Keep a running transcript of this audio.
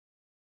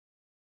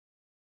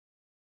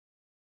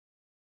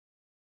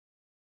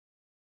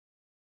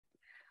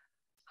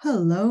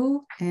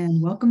Hello,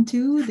 and welcome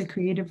to the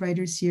Creative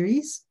Writers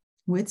Series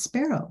with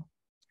Sparrow,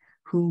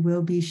 who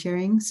will be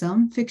sharing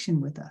some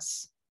fiction with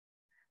us.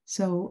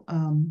 So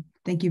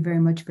thank you very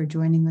much for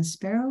joining us,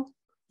 Sparrow.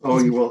 Oh,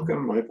 you're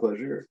welcome. My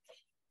pleasure.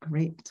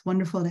 Great. It's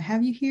wonderful to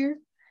have you here.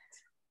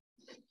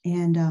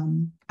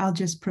 And I'll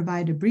just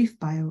provide a brief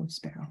bio of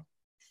Sparrow.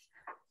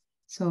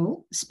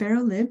 So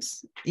Sparrow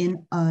lives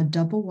in a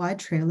double-wide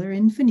trailer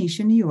in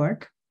Phoenicia, New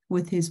York,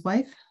 with his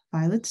wife,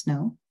 Violet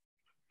Snow.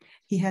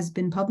 He has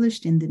been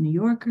published in The New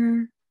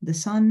Yorker, The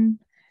Sun,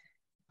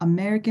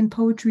 American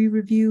Poetry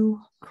Review,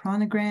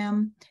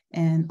 Chronogram,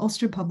 and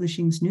Ulster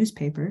Publishing's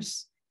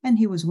newspapers, and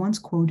he was once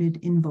quoted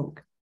in Vogue.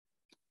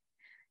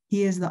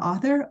 He is the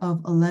author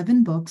of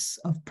 11 books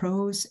of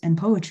prose and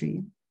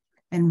poetry,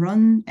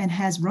 and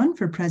has run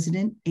for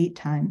president 8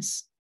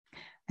 times,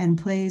 and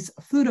plays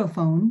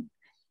flutophone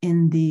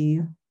in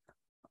the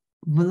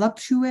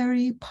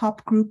voluptuary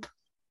pop group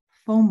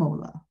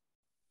Fomola.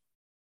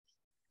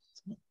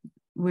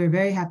 We're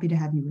very happy to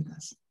have you with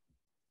us.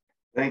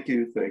 Thank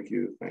you.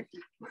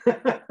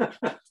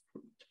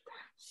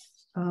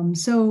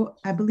 So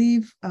I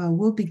believe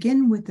we'll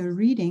begin with a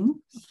reading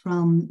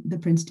from the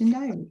Princeton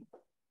Diary.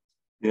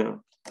 Yeah.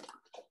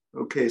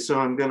 Okay, so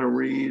I'm going to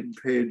read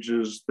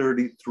pages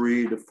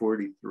 33 to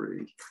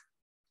 43.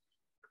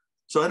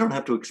 So I don't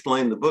have to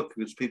explain the book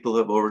because people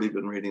have already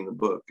been reading the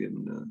book,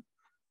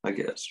 I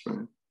guess,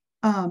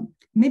 right?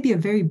 Maybe a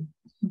very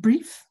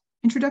brief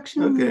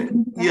introduction. Okay.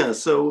 Yeah.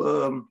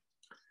 So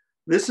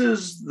this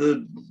is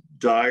the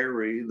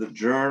diary, the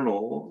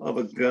journal of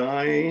a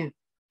guy.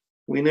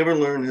 We never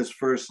learn his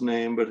first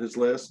name, but his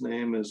last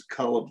name is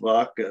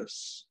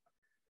Kalavakas,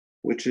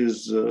 which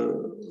is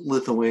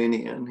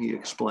Lithuanian, he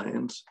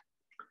explains.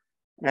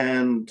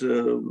 And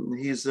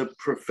he's a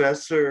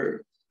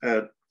professor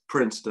at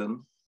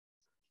Princeton.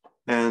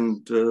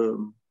 And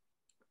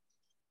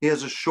he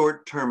has a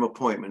short-term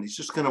appointment. He's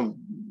just going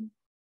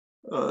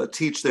to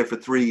teach there for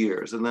 3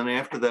 years. And then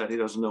after that, he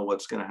doesn't know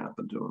what's going to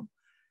happen to him.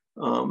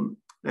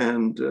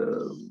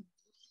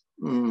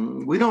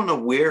 We don't know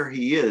where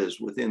he is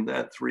within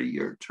that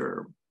 3-year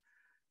term.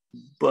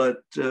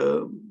 But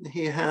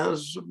he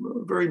has a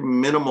very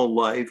minimal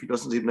life. He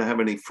doesn't seem to have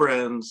any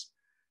friends.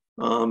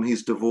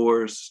 He's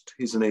divorced.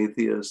 He's an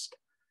atheist.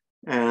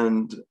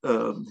 And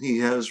he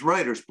has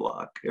writer's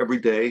block. Every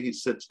day he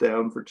sits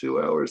down for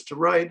 2 hours to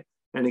write,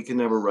 and he can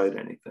never write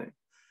anything.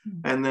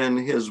 And then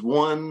his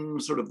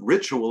one sort of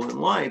ritual in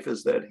life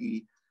is that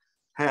he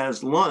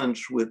has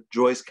lunch with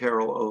Joyce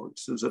Carol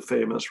Oates, who's a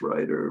famous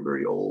writer,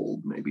 very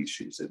old. Maybe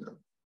she's in her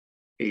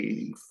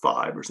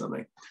 85 or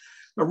something.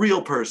 A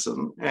real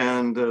person.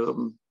 And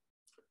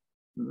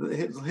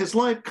his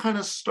life kind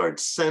of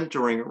starts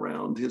centering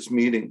around his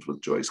meetings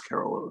with Joyce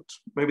Carol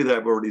Oates. Maybe that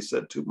I've already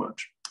said too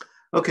much.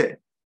 Okay,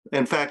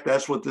 in fact,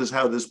 that's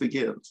how this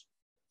begins.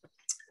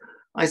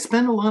 I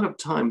spent a lot of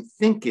time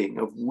thinking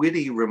of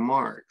witty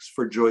remarks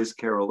for Joyce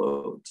Carol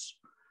Oates.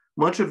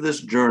 Much of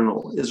this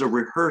journal is a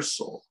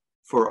rehearsal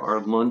for our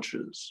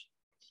lunches.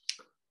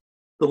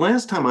 The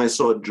last time I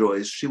saw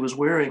Joyce, she was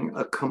wearing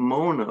a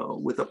kimono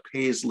with a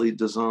paisley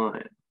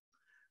design.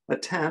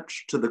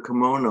 Attached to the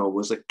kimono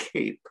was a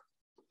cape.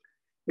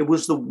 It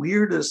was the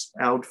weirdest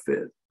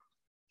outfit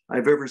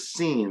I've ever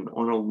seen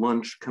on a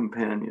lunch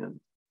companion.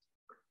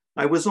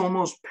 I was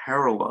almost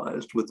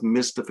paralyzed with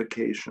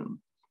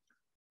mystification.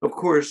 Of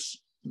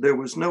course, there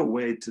was no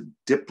way to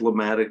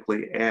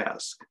diplomatically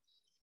ask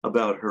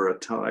about her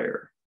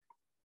attire.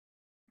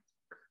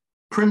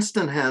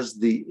 Princeton has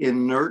the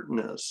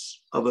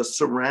inertness of a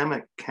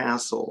ceramic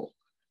castle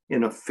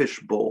in a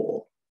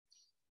fishbowl.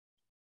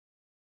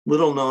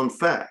 Little known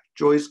fact,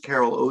 Joyce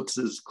Carol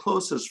Oates's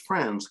closest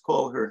friends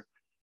call her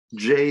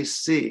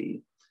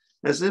JC,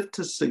 as if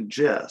to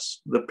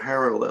suggest the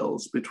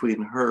parallels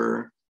between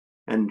her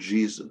and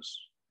Jesus.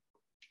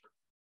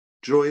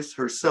 Joyce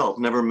herself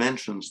never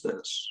mentions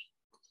this.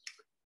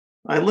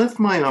 I left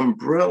my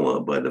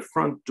umbrella by the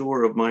front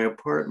door of my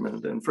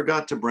apartment and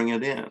forgot to bring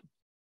it in.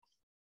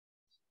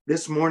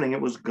 This morning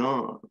it was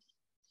gone,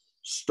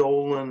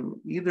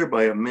 stolen either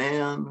by a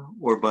man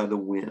or by the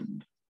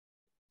wind.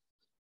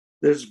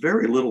 There's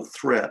very little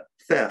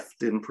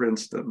theft in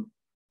Princeton.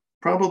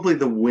 Probably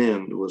the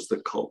wind was the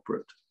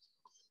culprit.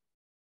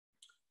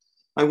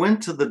 I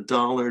went to the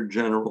Dollar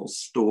General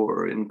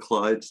store in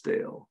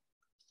Clydesdale.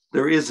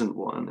 There isn't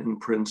one in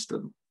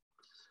Princeton.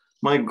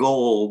 My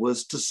goal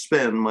was to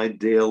spend my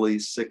daily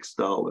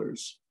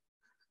 $6.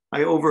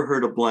 I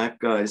overheard a black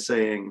guy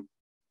saying,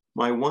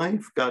 "My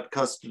wife got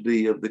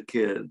custody of the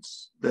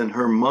kids. Then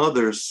her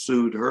mother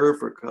sued her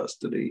for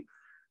custody.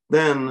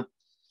 Then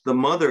the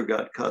mother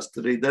got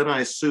custody. Then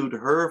I sued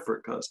her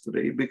for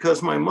custody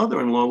because my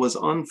mother-in-law was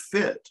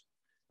unfit.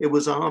 It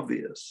was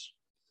obvious."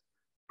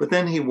 But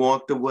then he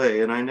walked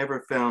away and I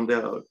never found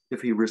out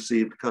if he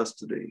received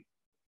custody.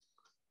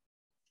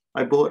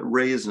 I bought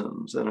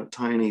raisins and a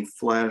tiny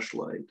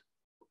flashlight.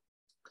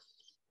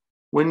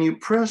 When you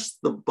press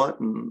the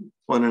button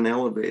on an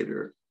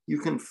elevator, you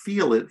can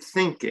feel it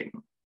thinking,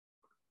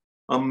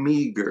 a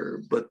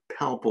meager but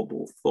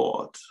palpable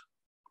thought.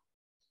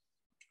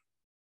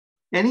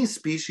 Any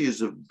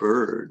species of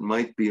bird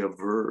might be a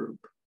verb.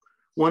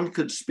 One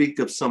could speak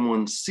of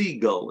someone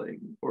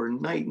seagulling or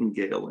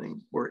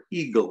nightingaling or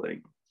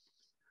eagling.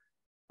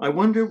 I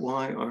wonder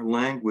why our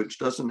language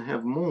doesn't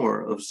have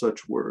more of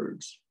such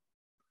words.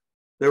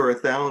 There are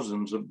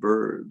thousands of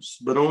birds,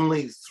 but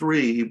only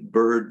 3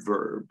 bird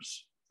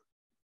verbs: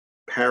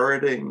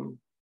 parroting,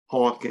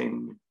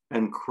 hawking,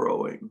 and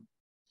crowing.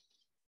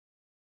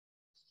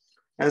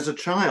 As a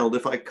child,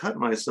 if I cut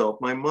myself,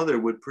 my mother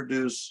would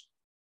produce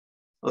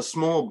a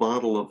small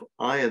bottle of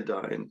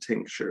iodine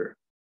tincture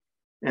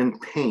and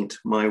paint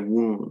my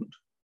wound.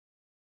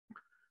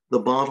 The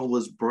bottle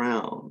was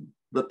brown.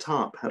 The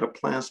top had a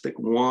plastic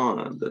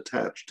wand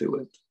attached to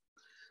it.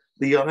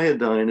 The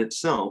iodine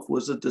itself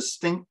was a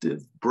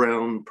distinctive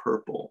brown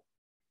purple.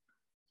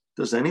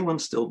 Does anyone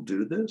still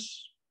do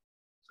this?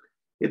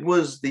 It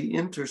was the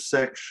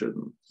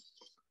intersection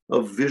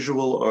of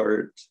visual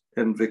art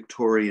and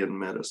Victorian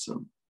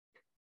medicine.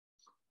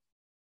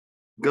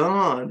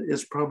 God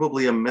is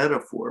probably a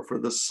metaphor for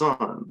the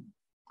sun.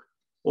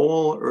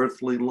 All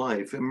earthly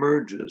life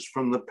emerges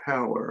from the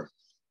power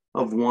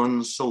of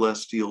one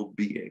celestial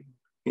being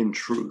in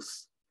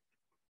truth.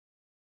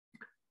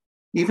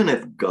 Even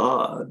if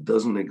God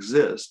doesn't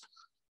exist,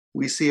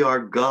 we see our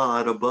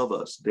God above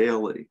us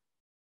daily.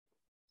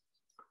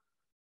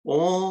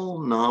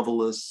 All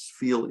novelists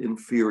feel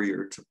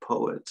inferior to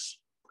poets.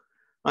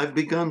 I've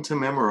begun to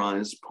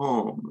memorize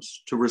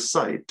poems to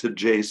recite to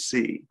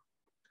JC.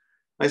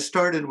 I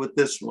started with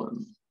this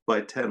one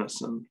by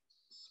Tennyson.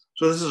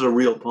 So this is a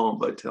real poem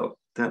by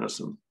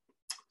Tennyson.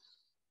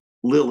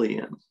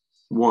 Lillian,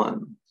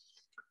 1.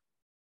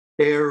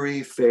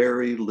 Airy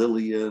fairy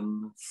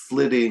Lillian,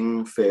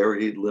 flitting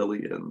fairy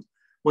Lillian,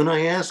 when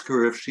I ask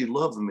her if she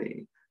love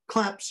me,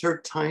 claps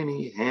her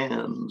tiny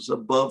hands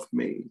above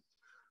me,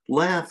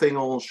 laughing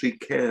all she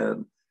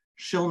can,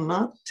 she'll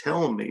not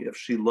tell me if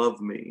she love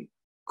me,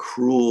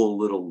 cruel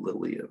little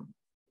Lillian.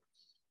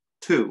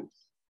 2.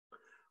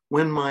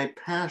 When my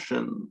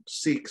passion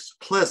seeks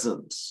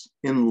pleasance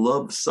in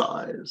love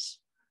sighs,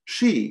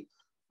 she,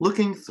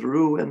 looking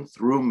through and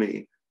through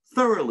me,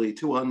 thoroughly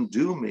to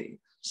undo me,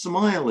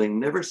 smiling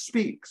never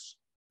speaks.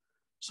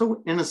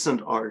 So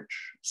innocent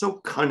arch, so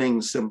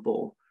cunning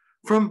simple,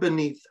 from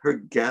beneath her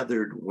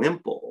gathered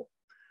wimple,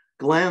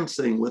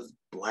 glancing with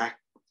black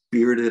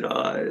bearded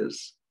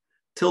eyes,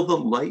 till the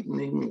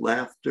lightning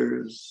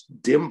laughters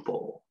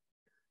dimple,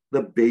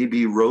 the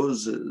baby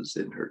roses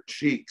in her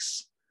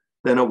cheeks,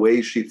 then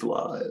away she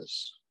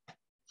flies.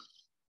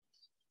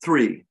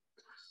 3.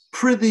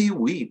 Prithee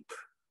weep,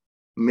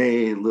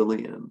 May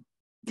Lillian,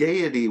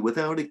 gaiety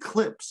without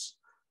eclipse,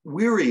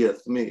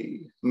 wearieth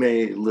me,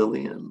 May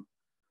Lillian.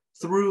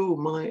 Through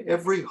my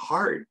every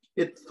heart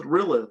it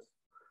thrilleth,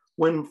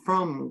 when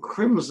from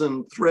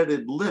crimson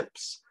threaded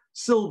lips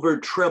silver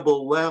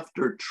treble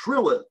laughter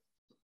trilleth.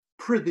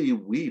 Prithee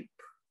weep,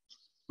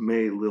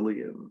 May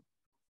Lillian.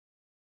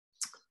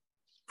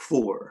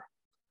 4.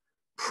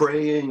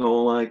 Praying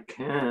all I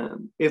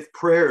can, if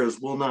prayers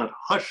will not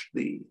hush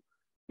thee,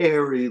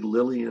 airy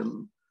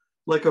Lillian,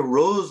 like a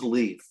rose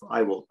leaf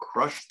I will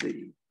crush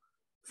thee,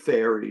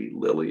 fairy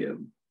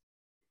Lillian.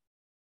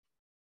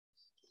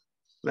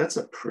 That's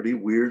a pretty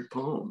weird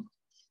poem.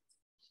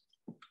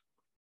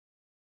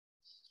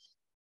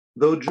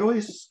 Though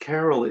Joyce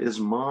Carol is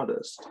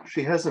modest,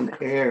 she has an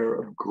air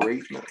of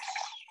greatness.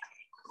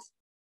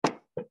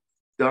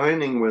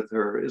 Dining with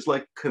her is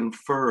like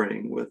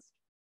conferring with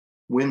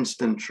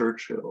Winston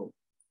Churchill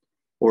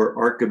or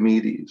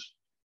Archimedes.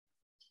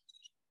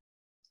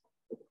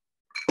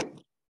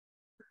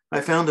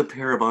 I found a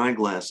pair of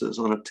eyeglasses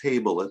on a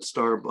table at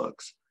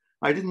Starbucks.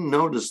 I didn't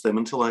notice them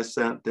until I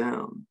sat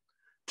down.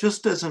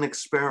 Just as an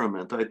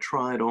experiment, I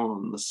tried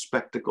on the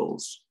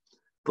spectacles.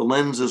 The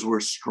lenses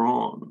were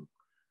strong.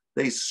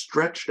 They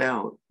stretched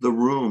out the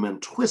room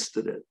and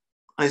twisted it.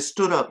 I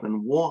stood up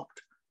and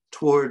walked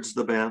towards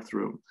the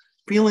bathroom,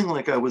 feeling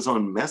like I was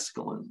on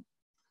mescaline.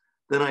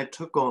 Then I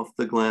took off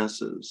the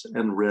glasses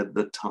and read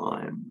the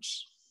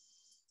Times.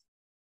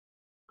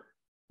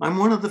 I'm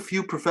one of the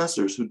few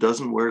professors who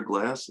doesn't wear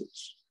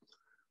glasses.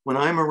 When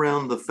I'm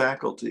around the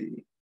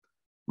faculty,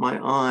 my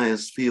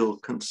eyes feel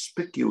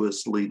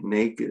conspicuously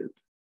naked.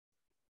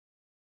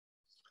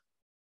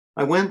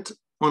 I went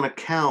on a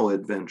cow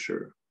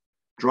adventure,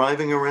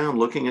 driving around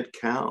looking at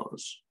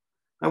cows.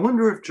 I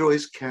wonder if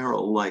Joyce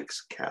Carol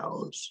likes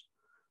cows.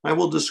 I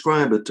will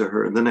describe it to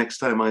her the next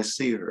time I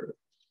see her.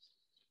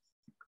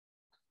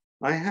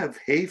 I have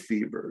hay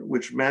fever,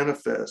 which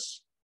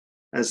manifests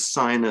as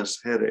sinus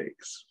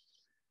headaches.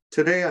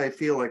 Today, I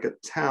feel like a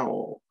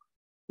towel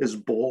is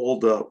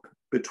balled up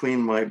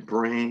between my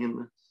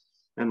brain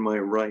and my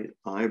right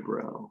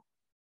eyebrow.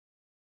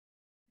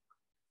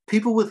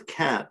 People with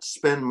cats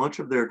spend much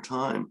of their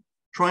time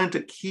trying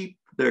to keep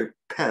their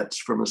pets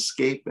from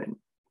escaping.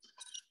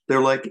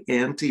 They're like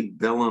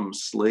antebellum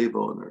slave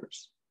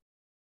owners.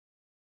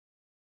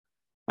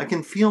 I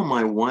can feel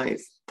my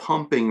wife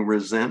pumping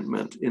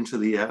resentment into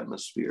the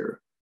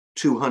atmosphere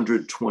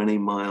 220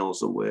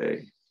 miles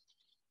away.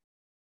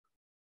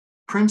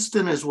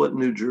 Princeton is what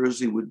New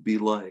Jersey would be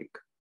like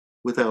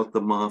without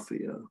the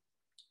mafia.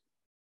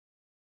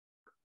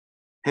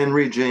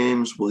 Henry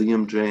James,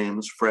 William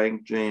James,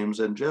 Frank James,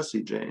 and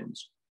Jesse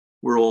James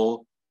were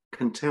all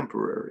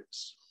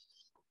contemporaries.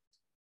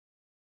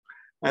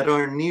 At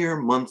our near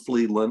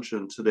monthly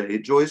luncheon today,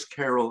 Joyce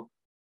Carol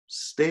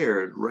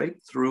stared right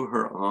through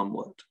her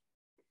omelet.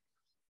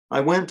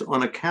 I went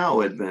on a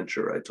cow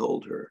adventure, I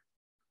told her.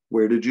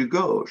 Where did you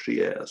go?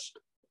 She asked.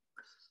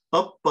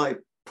 Up by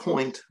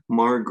Point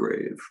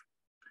Margrave.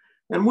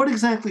 And what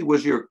exactly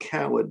was your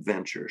cow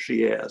adventure?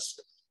 She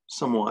asked,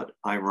 somewhat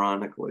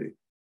ironically.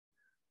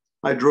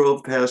 I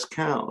drove past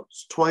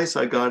cows. Twice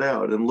I got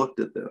out and looked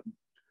at them.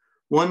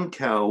 One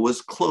cow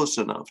was close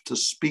enough to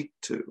speak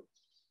to.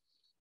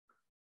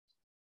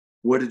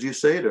 What did you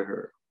say to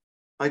her?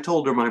 I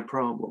told her my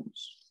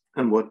problems.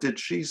 And what did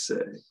she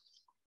say?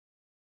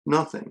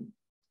 Nothing.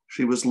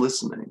 She was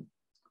listening.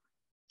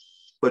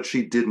 But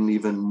she didn't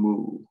even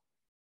move.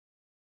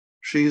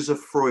 She's a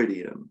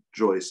Freudian,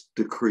 Joyce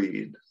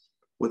decreed,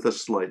 with a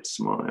slight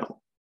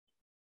smile.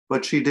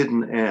 But she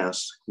didn't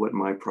ask what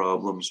my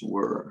problems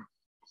were.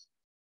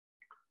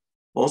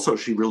 Also,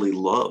 she really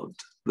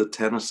loved the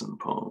Tennyson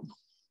poem.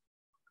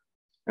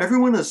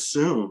 Everyone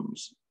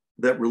assumes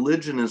that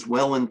religion is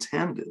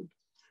well-intended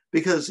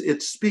because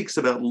it speaks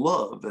about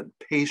love and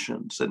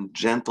patience and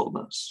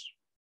gentleness.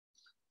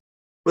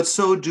 But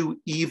so do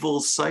evil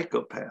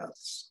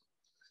psychopaths.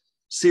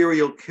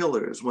 Serial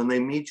killers, when they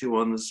meet you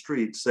on the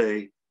street,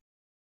 say,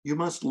 you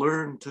must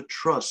learn to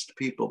trust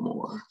people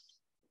more.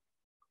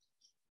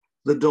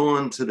 The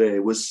dawn today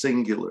was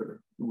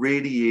singular,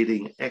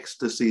 radiating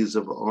ecstasies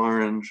of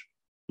orange,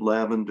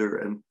 lavender,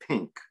 and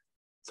pink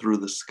through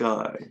the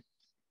sky.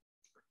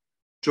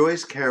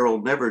 Joyce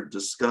Carol never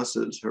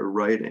discusses her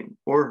writing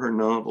or her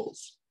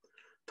novels.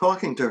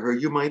 Talking to her,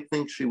 you might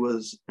think she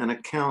was an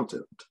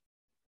accountant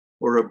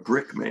or a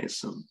brick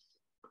mason.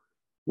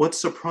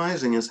 What's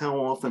surprising is how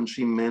often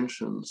she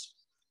mentions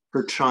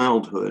her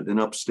childhood in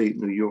upstate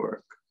New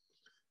York.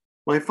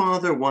 My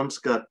father once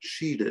got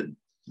cheated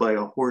by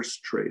a horse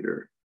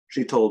trader,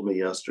 she told me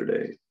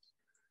yesterday.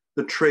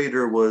 The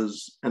trader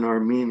was an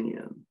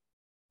Armenian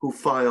who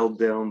filed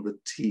down the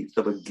teeth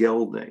of a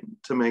gelding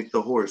to make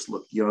the horse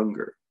look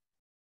younger.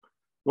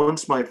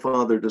 Once my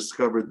father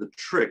discovered the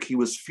trick, he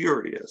was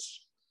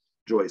furious.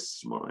 Joyce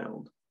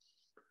smiled.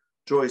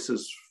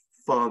 Joyce's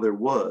father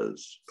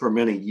was, for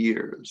many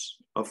years,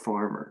 a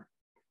farmer.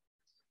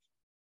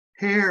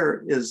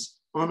 Hair is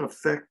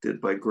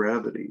unaffected by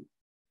gravity.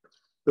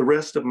 The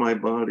rest of my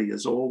body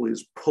is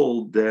always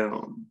pulled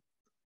down.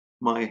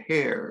 My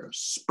hair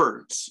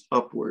spurts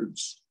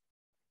upwards.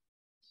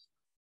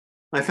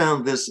 I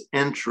found this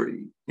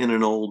entry in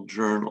an old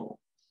journal.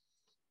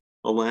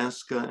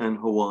 Alaska and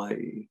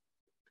Hawaii.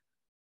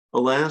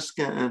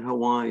 Alaska and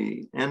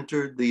Hawaii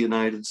entered the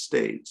United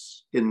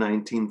States in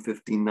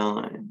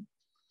 1959.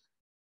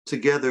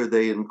 Together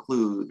they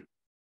include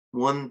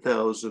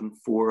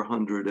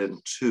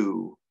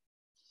 1,402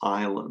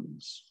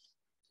 islands.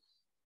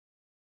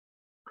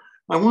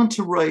 I want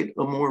to write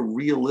a more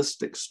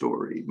realistic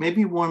story,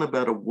 maybe one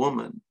about a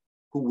woman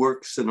who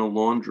works in a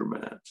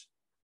laundromat.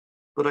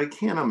 But I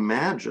can't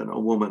imagine a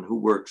woman who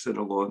works in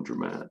a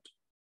laundromat.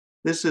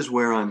 This is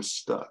where I'm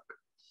stuck.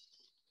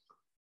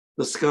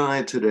 The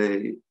sky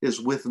today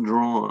is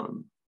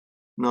withdrawn,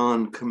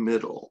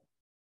 non-committal,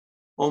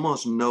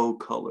 almost no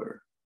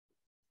color.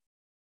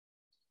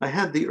 I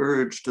had the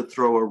urge to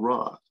throw a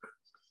rock,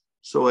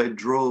 so I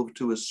drove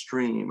to a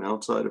stream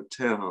outside of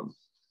town.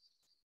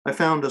 I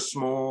found a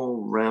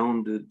small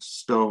rounded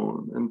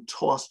stone and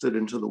tossed it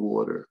into the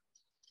water,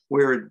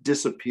 where it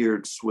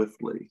disappeared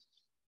swiftly.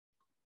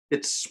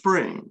 It's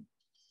spring,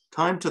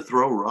 time to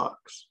throw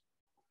rocks.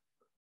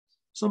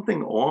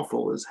 Something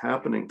awful is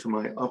happening to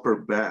my upper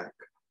back.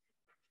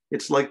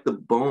 It's like the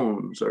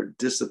bones are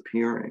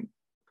disappearing,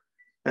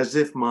 as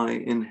if my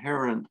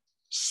inherent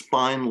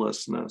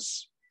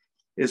spinelessness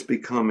is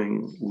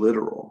becoming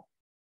literal.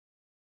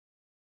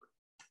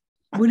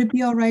 Would it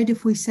be all right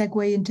if we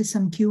segue into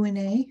some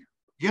Q&A?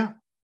 Yeah.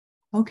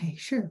 Okay,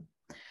 sure.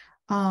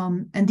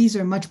 And these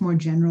are much more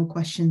general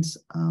questions,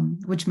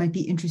 which might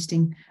be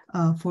interesting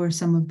for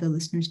some of the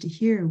listeners to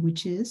hear,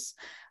 which is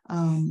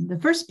the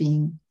first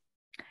being,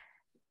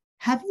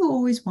 have you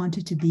always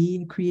wanted to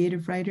be a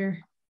creative writer?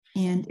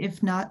 And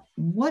if not,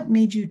 what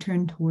made you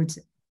turn towards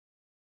it?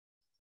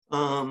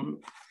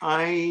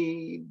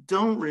 I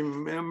don't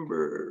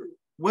remember.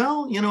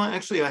 Well,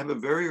 actually, I have a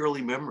very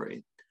early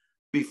memory.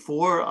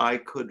 Before I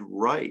could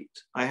write,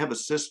 I have a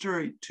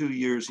sister 2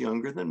 years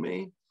younger than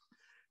me.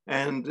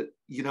 And,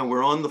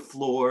 we're on the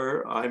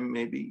floor. I'm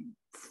maybe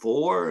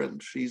 4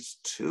 and she's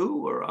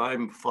 2, or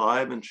I'm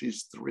 5 and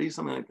she's 3,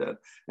 something like that.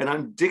 And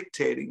I'm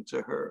dictating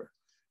to her.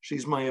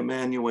 She's my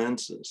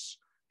amanuensis.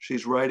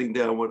 She's writing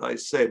down what I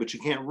say, but she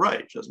can't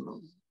write. She doesn't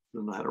know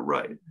how to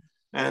write.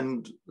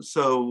 And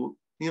so,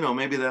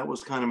 maybe that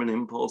was kind of an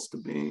impulse to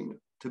be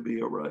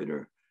a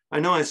writer. I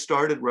know I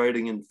started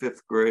writing in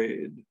 5th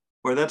grade,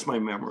 or that's my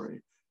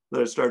memory,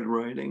 that I started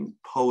writing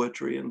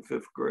poetry in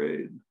 5th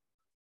grade.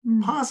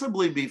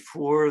 Possibly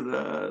before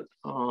that,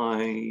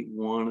 I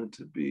wanted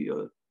to be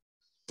a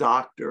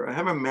doctor. I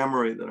have a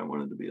memory that I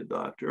wanted to be a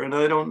doctor, and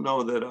I don't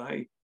know that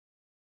I'm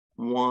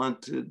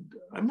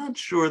not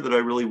sure that I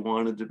really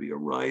wanted to be a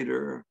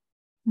writer.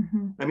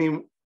 I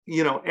mean,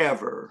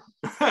 ever,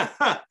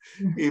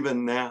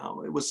 even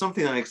now. It was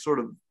something I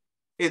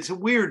it's a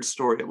weird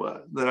story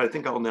that I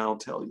think I'll now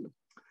tell you,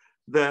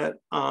 that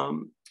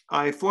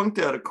I flunked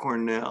out of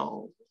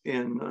Cornell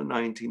in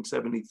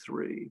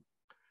 1973.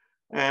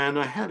 And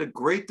I had a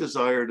great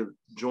desire to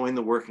join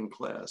the working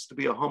class, to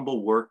be a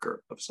humble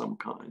worker of some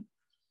kind.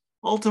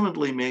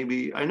 Ultimately,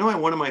 maybe, I know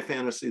one of my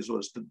fantasies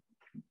was to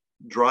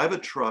drive a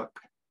truck,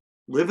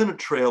 live in a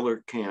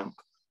trailer camp,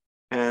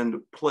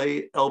 and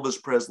play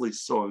Elvis Presley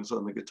songs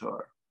on the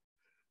guitar,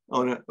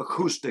 on an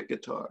acoustic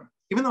guitar.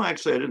 Even though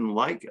actually I didn't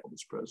like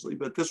Elvis Presley,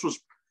 but this was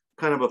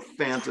kind of a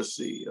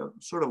fantasy, a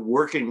sort of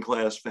working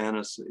class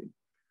fantasy.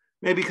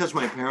 Maybe because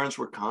my parents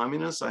were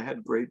communists, I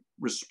had great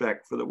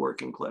respect for the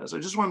working class. I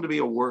just wanted to be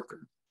a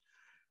worker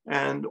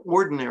and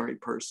ordinary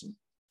person.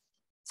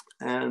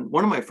 And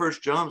one of my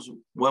first jobs,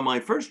 my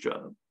first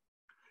job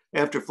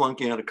after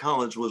flunking out of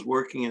college was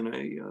working in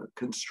a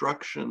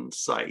construction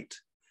site.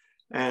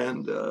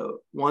 And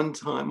one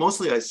time,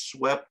 mostly I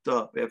swept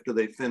up after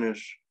they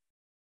finish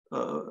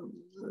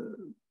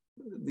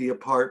the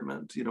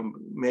apartment,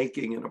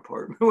 making an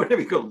apartment,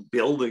 whatever you call it,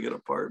 building an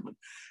apartment.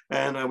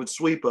 And I would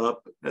sweep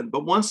up.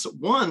 But once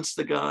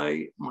the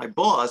guy, my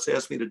boss,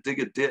 asked me to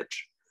dig a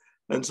ditch.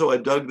 And so I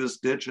dug this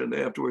ditch, and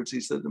afterwards he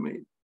said to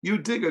me, "You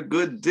dig a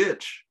good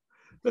ditch."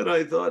 And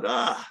I thought,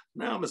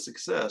 now I'm a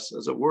success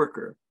as a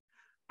worker.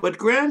 But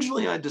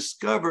gradually I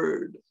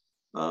discovered,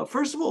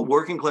 first of all,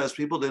 working class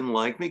people didn't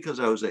like me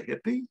because I was a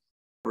hippie.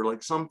 Or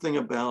like something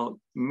about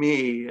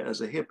me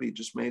as a hippie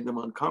just made them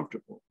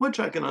uncomfortable,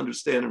 which I can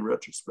understand in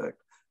retrospect,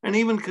 and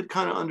even could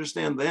kind of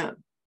understand then.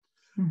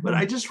 But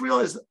I just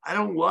realized I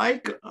don't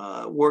like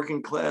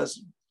working class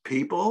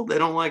people. They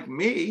don't like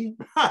me.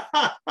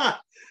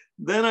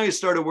 Then I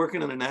started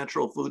working in a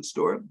natural food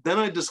store. Then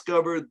I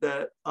discovered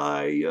that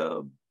I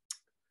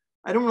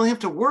don't really have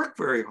to work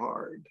very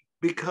hard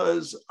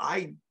because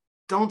I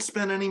don't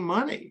spend any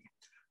money.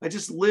 I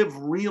just live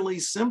really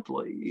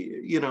simply.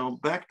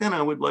 Back then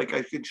I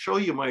could show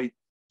you my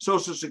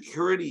Social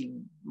Security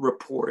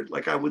report.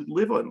 Like I would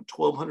live on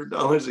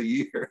 $1,200 a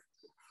year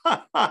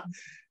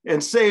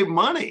and save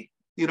money,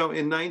 in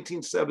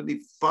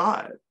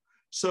 1975.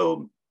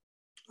 So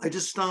I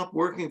just stopped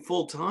working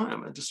full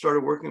time. I just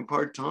started working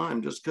part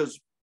time just because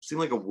it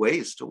seemed like a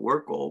waste to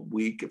work all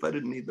week if I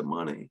didn't need the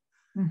money.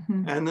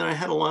 And then I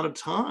had a lot of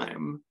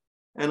time.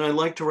 And I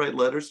like to write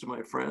letters to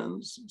my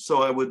friends.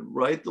 So I would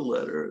write the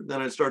letter.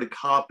 Then I started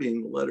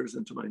copying the letters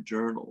into my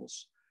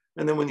journals.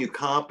 And then when you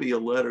copy a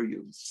letter,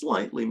 you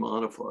slightly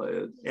modify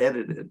it,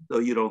 edit it, though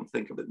you don't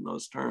think of it in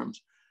those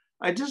terms.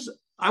 I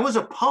was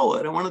a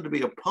poet. I wanted to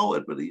be a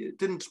poet, but it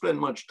didn't spend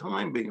much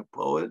time being a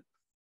poet.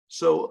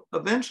 So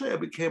eventually I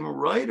became a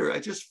writer. I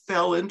just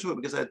fell into it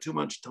because I had too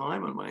much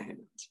time on my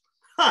hands.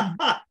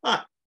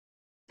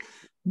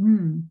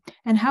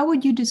 And how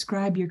would you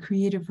describe your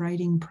creative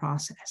writing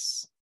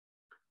process?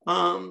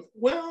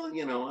 Well,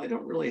 I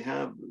don't really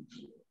have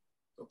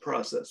a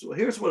process. Well,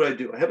 here's what I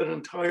do. I have an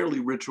entirely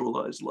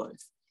ritualized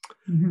life.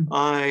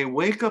 I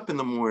wake up in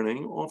the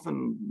morning,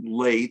 often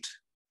late,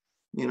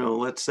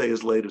 let's say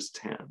as late as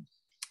 10.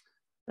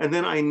 And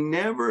then I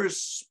never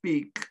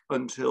speak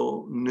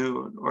until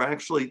noon, or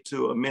actually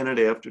to a minute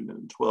after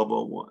noon,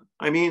 12:01.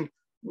 I mean,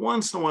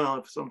 once in a while,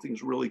 if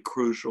something's really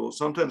crucial,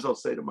 sometimes I'll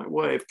say to my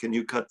wife, "Can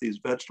you cut these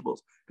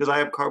vegetables?" Because I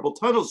have carpal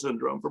tunnel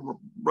syndrome from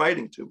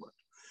writing too much.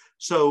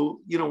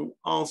 So,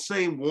 I'll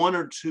say one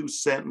or two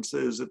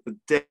sentences. If the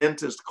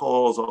dentist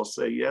calls, I'll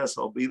say, "Yes,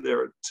 I'll be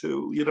there at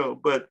 2,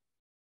 but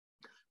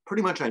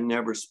pretty much I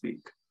never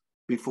speak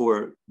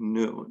before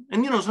noon.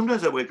 And,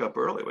 sometimes I wake up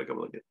early, I wake up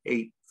like at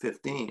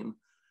 8:15.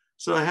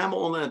 So I have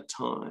all that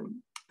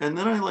time. And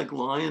then I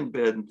lie in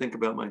bed and think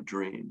about my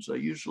dreams. I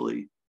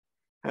usually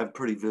have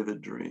pretty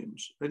vivid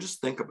dreams. I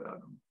just think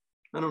about them.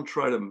 I don't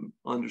try to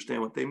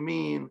understand what they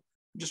mean.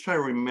 I just try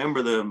to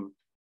remember them,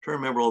 try to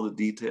remember all the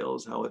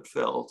details, how it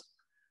felt.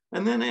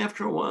 And then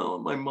after a while,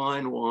 my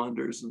mind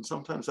wanders, and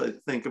sometimes I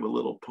think of a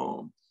little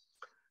poem.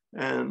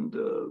 And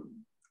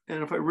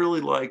if I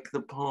really like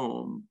the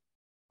poem,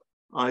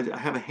 I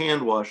have a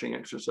hand washing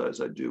exercise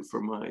I do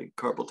for my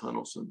carpal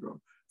tunnel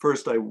syndrome.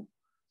 First, I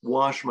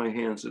wash my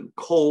hands in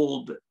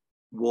cold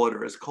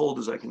water, as cold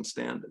as I can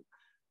stand it.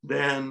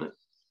 Then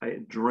I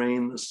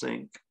drain the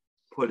sink,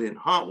 put in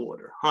hot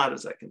water, hot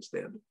as I can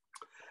stand it.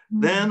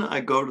 Then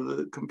I go to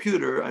the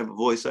computer. I have a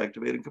voice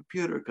activated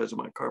computer because of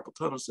my carpal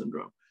tunnel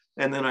syndrome.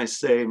 And then I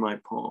say my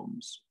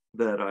poems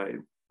that I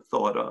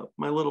thought up.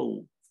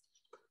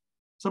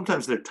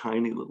 Sometimes they're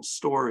tiny little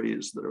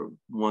stories that are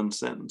 1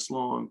 sentence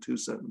long, 2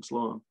 sentence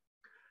long.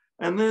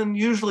 And then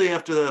usually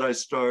after that, I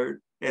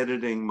start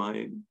editing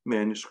my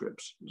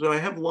manuscripts. So I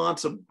have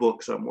lots of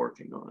books I'm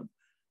working on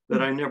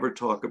that I never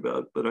talk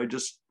about, but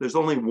there's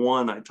only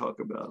one I talk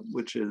about,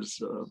 which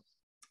is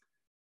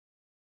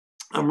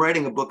I'm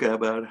writing a book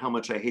about how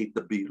much I hate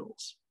the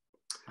Beatles.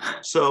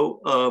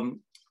 So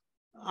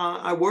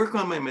I work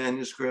on my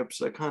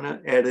manuscripts. I kind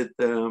of edit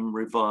them,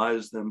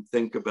 revise them,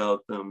 think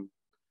about them,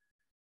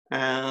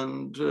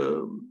 and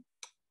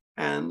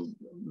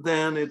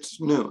then it's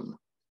noon.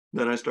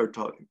 Then I start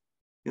talking.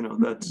 You know,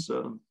 that's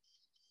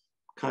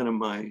kind of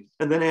my.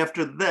 And then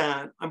after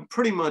that, I'm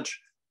pretty much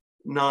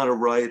not a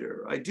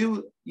writer. I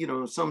do, you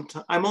know,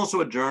 sometimes I'm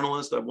also a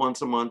journalist.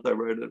 Once a month I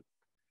write an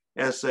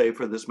essay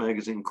for this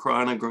magazine,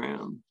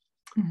 Chronogram,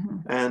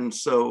 and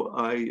so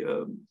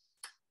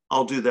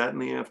I'll do that in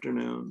the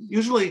afternoon.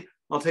 Usually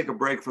I'll take a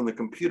break from the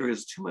computer.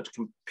 It's too much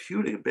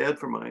computing, bad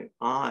for my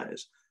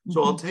eyes.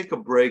 So I'll take a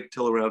break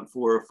till around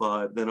 4 or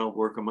 5. Then I'll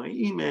work on my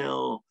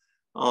email.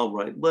 I'll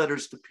write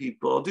letters to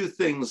people. I'll do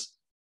things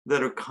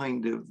that are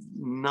kind of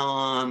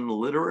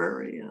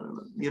non-literary.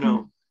 You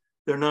know,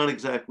 they're not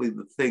exactly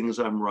the things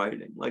I'm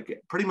writing.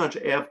 Like pretty much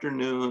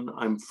afternoon,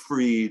 I'm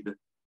freed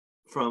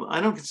from,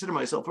 I don't consider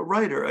myself a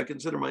writer. I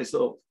consider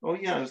myself, oh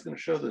yeah, I was going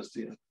to show this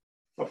to you,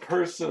 a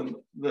person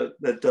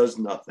that does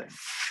nothing.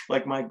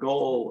 Like my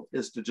goal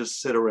is to just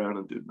sit around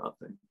and do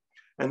nothing.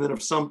 And then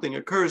if something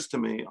occurs to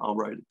me, I'll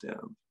write it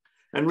down.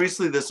 And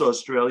recently this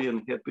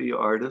Australian hippie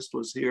artist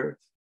was here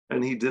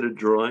and he did a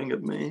drawing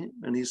of me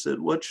and he said,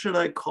 "What should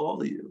I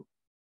call you?"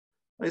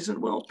 I said,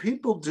 "Well,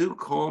 people do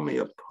call me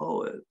a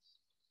poet,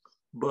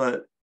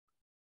 but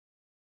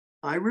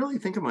I really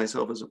think of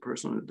myself as a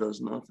person who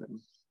does nothing."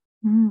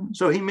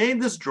 So he made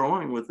this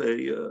drawing with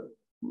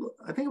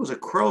I think it was a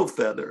crow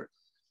feather,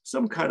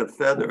 some kind of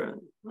feather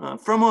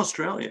from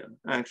Australia,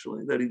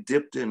 actually, that he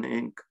dipped in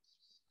ink.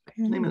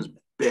 His name is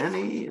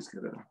Benny. He's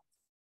got a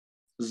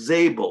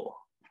Zabel,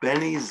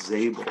 Benny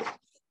Zabel.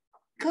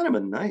 Kind of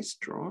a nice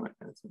drawing,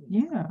 I think.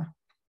 Yeah.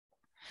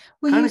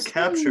 Well, kind of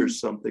captures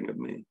something of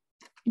me.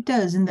 It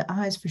does, in the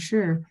eyes for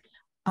sure.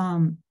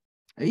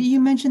 You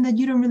mentioned that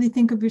you don't really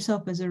think of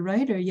yourself as a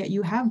writer, yet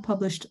you have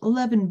published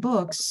 11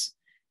 books.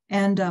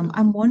 And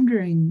I'm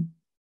wondering,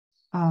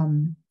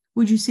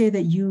 would you say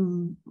that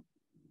you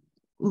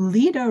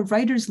lead a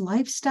writer's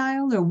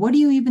lifestyle, or what do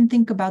you even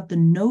think about the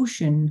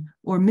notion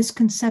or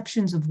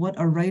misconceptions of what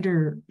a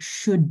writer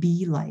should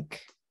be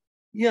like?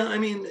 Yeah, I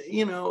mean,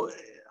 you know,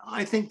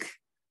 I think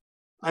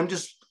I'm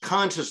just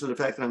conscious of the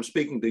fact that I'm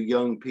speaking to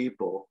young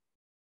people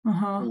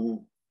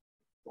who,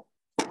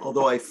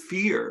 although I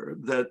fear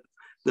that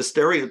the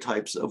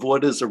stereotypes of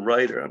what is a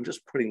writer, I'm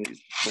just putting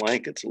these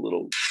blankets a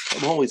little,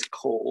 I'm always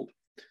cold.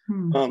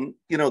 You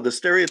know, the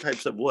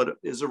stereotypes of what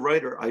is a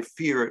writer, I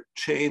fear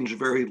change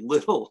very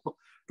little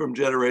from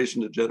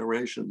generation to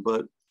generation.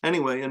 But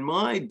anyway, in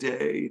my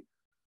day,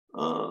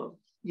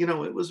 you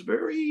know, it was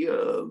very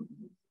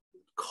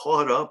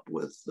caught up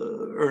with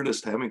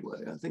Ernest Hemingway.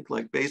 I think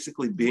like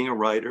basically being a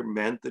writer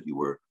meant that you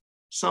were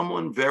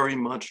someone very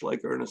much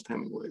like Ernest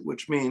Hemingway,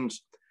 which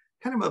means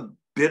kind of a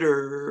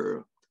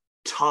bitter,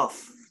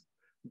 tough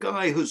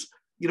guy who's,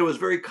 you know, is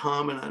very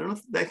common. I don't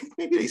know, I think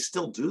maybe they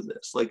still do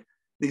this. Like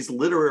these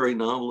literary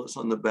novelists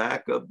on the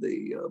back of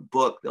the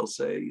book, they'll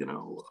say, you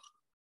know,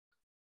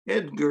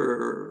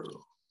 Edgar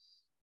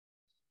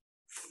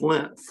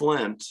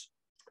Flint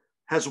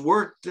has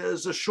worked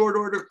as a short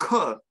order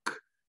cook,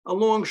 a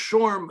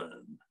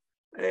longshoreman,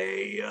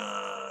 a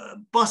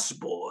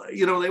busboy.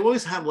 You know, they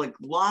always have like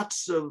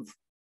lots of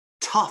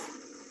tough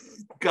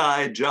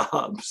guy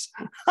jobs.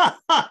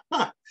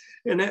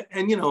 and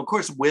you know, of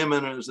course,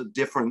 women is a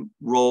different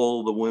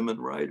role, the women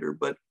writer,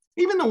 but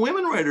even the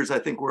women writers, I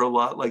think, were a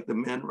lot like the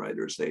men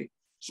writers. They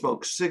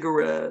smoked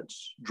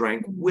cigarettes,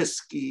 drank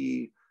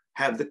whiskey,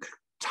 have the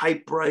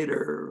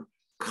typewriter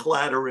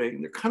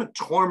clattering. They're kind of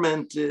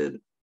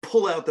tormented,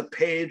 pull out the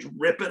page,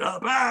 rip it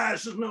up.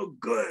 This is no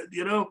good,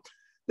 you know?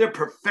 They're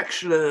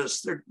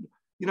perfectionists. They're,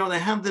 you know, they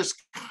have this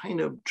kind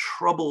of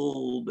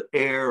troubled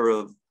air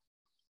of,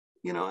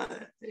 you know,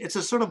 it's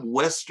a sort of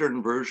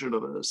Western version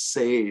of a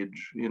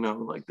sage, you know,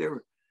 like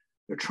they're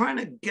trying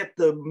to get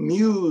the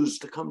muse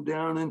to come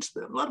down into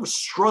them. A lot of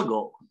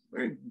struggle,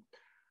 very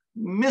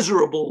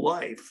miserable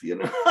life, you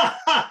know.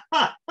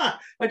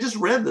 I just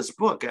read this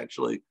book,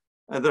 actually,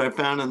 that I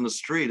found in the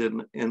street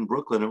in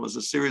Brooklyn. It was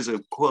a series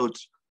of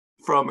quotes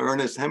from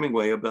Ernest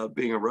Hemingway about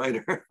being a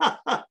writer.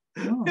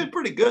 It's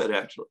pretty good,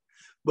 actually.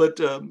 But,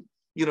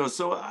 you know,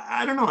 so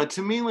I don't know.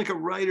 To me, like a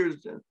writer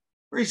is a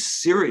very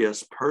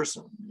serious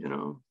person, you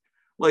know.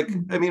 Like,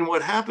 I mean,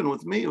 what happened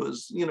with me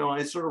was, you know,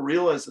 I sort of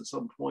realized at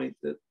some point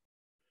that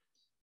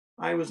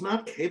I was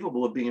not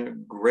capable of being a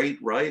great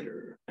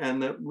writer.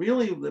 And that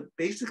really, that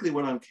basically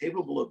what I'm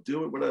capable of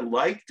doing, what I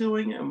like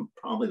doing, and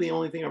probably the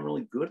only thing I'm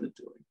really good at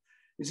doing,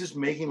 is just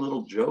making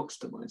little jokes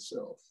to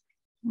myself.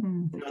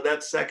 You know,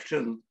 that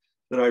section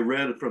that I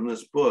read from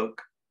this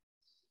book,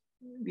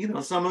 you know,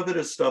 some of it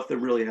is stuff that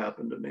really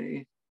happened to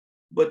me.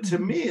 But to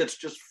me, it's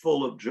just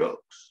full of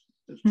jokes.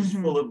 It's just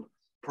full of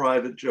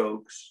private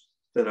jokes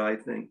that I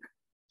think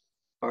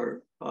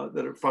are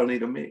that are funny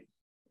to me.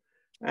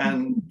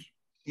 And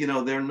you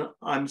know, they're not,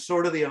 I'm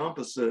sort of the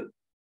opposite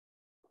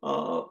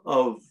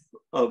of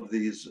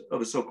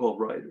a so-called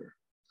writer.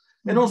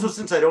 And also,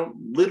 since I don't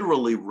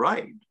literally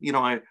write, you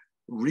know,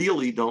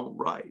 really don't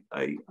write.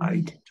 I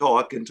Right.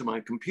 talk into my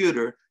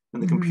computer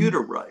and the Mm-hmm.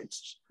 computer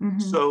writes. Mm-hmm.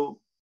 So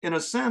in a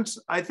sense,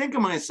 I think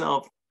of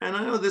myself, and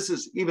I know this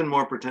is even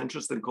more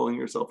pretentious than calling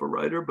yourself a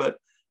writer, but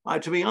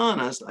to be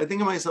honest, I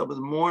think of myself as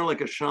more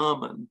like a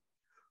shaman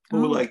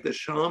who, Oh. like the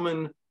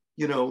shaman,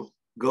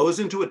 goes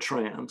into a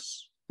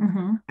trance,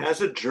 Mm-hmm.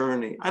 has a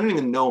journey. I don't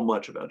even know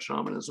much about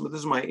shamanism, but this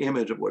is my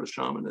image of what a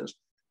shaman is.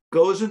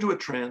 Goes into a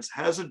trance,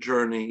 has a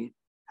journey,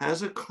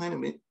 has a kind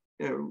of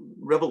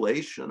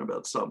revelation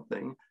about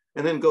something,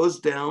 and then goes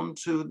down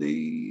to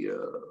the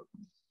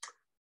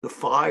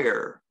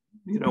fire,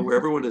 where Mm-hmm.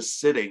 everyone is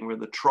sitting, where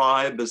the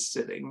tribe is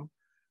sitting,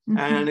 Mm-hmm.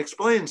 and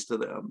explains to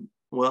them,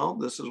 well,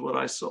 this is what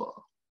I saw,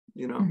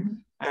 you know, Mm-hmm.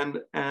 and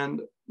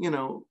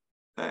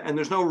and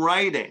there's no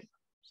writing.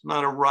 It's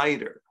not a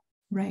writer.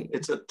 Right.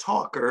 It's a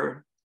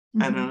talker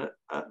and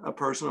Mm-hmm. a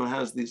person who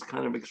has these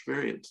kind of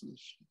experiences.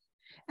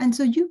 And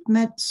so you've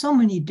met so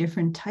many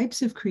different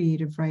types of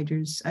creative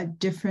writers at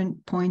different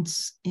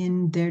points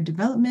in their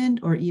development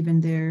or even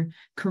their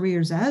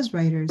careers as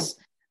writers.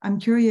 I'm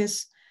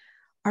curious,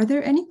 are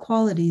there any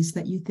qualities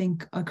that you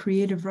think a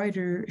creative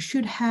writer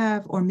should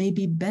have or may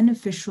be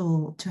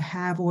beneficial to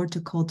have or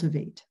to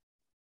cultivate?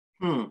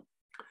 Hmm.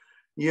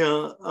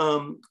 Yeah,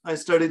 I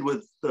studied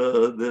with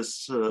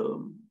this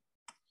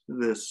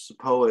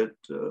poet,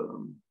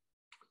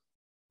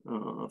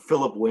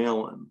 Philip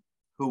Whalen,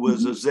 who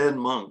was a Mm-hmm. Zen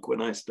monk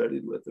when I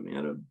studied with him. He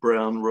had a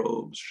brown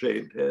robe,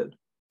 shaved head.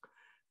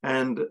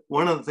 And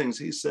one of the things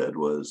he said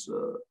was,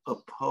 a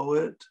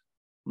poet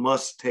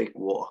must take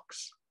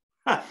walks.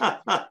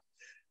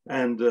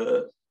 and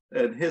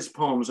and his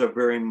poems are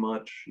very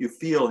much, you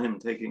feel him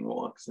taking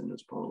walks in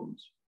his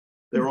poems.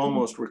 They're Mm-hmm.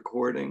 almost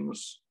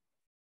recordings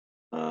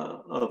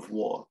of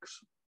walks.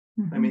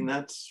 I mean, Mm-hmm.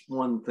 that's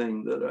one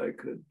thing that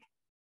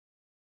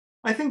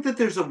I think that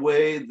there's a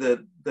way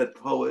that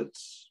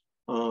poets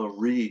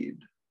read,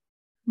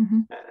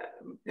 Mm-hmm.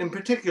 in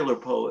particular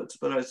poets,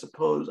 but I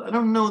suppose I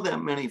don't know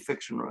that many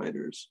fiction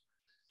writers,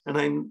 and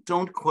I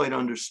don't quite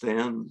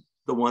understand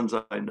the ones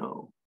I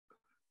know.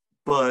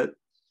 But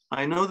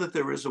I know that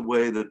there is a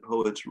way that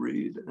poets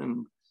read,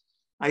 and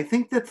I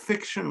think that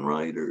fiction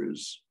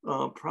writers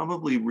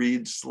probably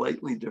read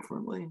slightly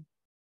differently,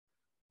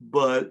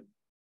 but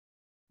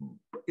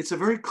it's a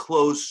very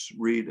close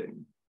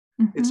reading.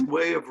 It's Mm-hmm. a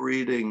way of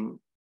reading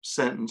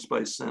sentence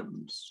by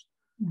sentence.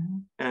 Mm-hmm.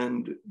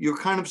 And you're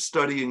kind of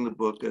studying the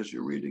book as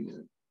you're reading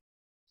it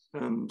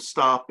and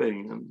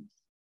stopping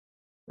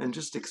and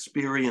just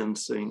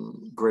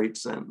experiencing great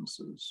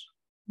sentences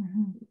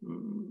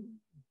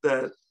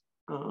that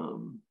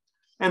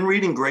and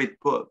reading great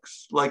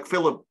books. Like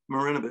Philip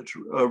Marinovich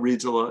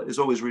reads a lot, is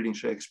always reading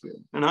Shakespeare,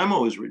 and I'm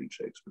always reading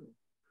Shakespeare.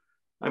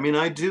 I mean,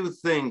 I do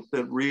think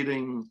that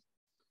reading,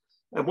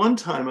 at one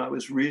time I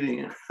was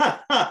reading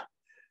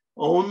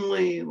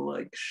only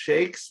like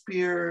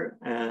Shakespeare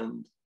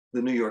and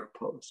the New York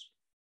Post,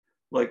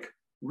 like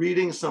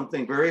reading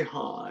something very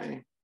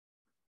high,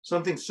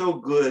 something so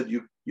good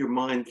your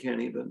mind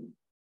can't even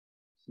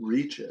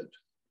reach it,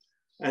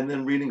 and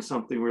then reading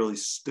something really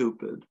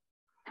stupid.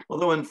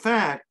 Although in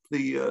fact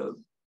the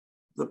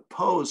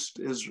Post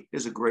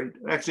is a great,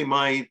 actually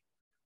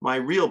my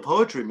real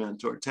poetry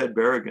mentor, Ted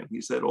Berrigan, he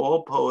said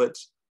all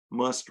poets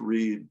must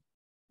read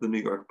the New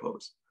York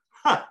Post.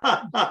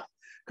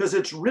 Because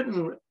it's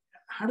written,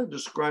 how to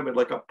describe it,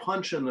 like a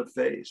punch in the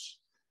face.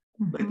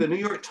 Like the Mm-hmm. New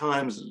York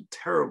Times is a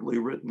terribly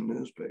written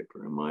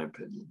newspaper, in my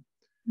opinion.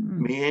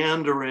 Mm-hmm.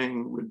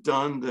 Meandering,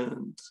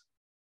 redundant.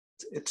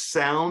 It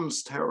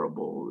sounds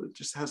terrible. It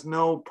just has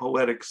no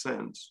poetic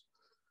sense.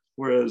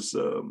 Whereas,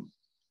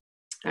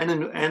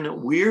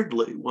 and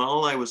weirdly,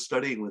 while I was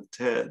studying with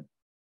Ted,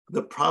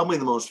 probably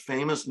the most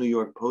famous New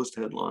York Post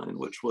headline,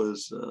 which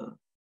was, I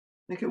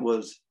think it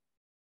was,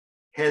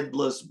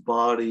 "Headless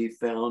body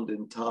found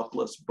in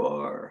topless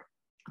bar,"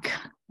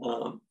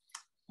 um,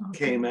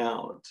 Okay. came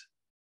out.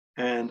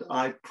 And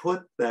I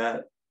put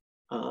that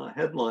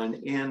headline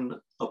in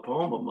a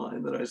poem of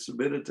mine that I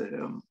submitted to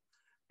him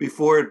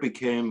before it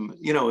became,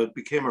 it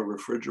became a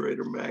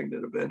refrigerator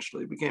magnet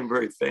eventually. It became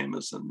very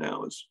famous and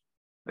now is,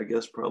 I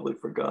guess, probably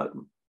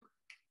forgotten.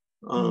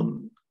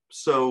 Mm-hmm.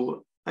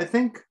 So I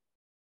think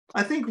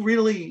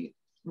really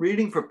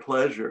reading for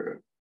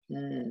pleasure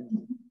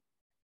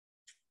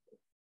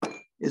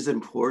is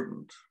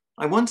important.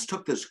 I once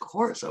took this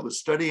course. I was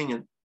studying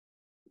at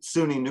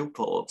SUNY New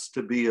Paltz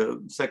to be a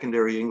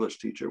secondary English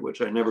teacher,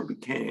 which I never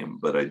became,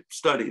 but I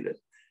studied it.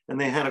 And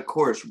they had a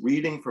course,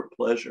 reading for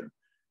pleasure.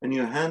 And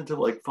you had to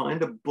like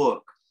find a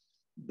book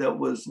that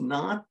was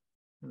not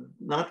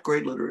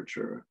great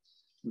literature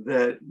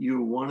that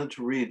you wanted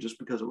to read just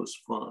because it was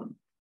fun.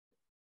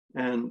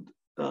 And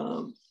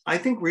I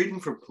think reading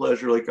for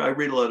pleasure, like I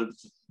read a lot of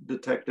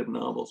detective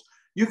novels.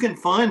 You can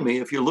find me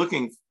if you're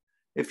looking,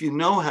 if you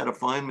know how to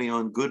find me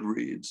on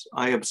Goodreads.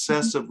 I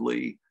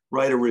obsessively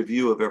write a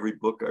review of every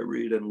book I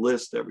read and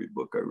list every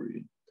book I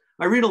read.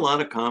 I read a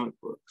lot of comic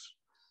books.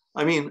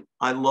 I mean,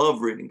 I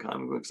love reading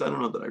comic books. I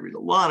don't know that I read a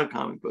lot of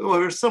comic books. Well,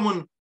 there's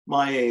someone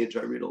my age,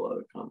 I read a lot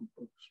of comic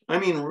books. I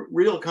mean,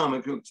 real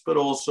comic books, but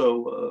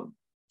also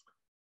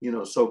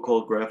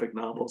so-called graphic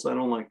novels. I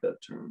don't like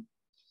that term.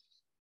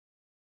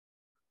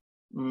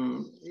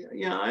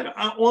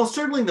 Well,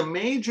 certainly the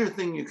major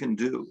thing you can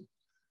do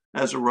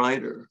as a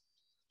writer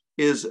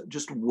is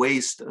just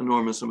waste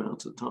enormous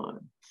amounts of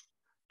time.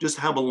 Just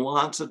have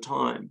lots of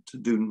time to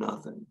do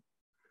nothing.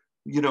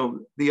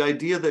 The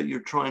idea that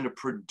you're trying to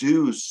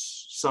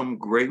produce some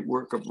great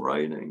work of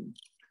writing,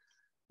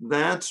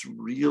 that's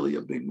really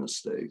a big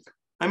mistake.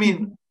 I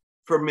mean,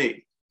 for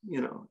me,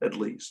 at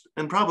least,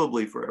 and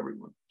probably for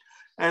everyone.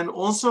 And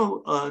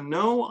also,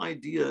 no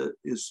idea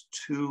is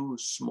too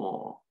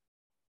small.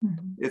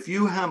 If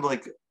you have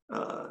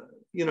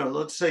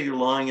let's say you're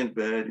lying in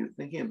bed, you're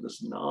thinking of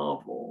this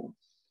novel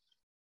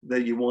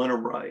that you want to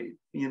write,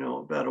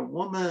 about a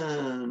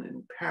woman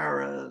in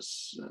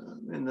Paris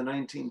in the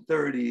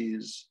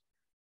 1930s,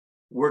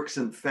 works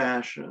in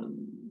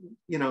fashion,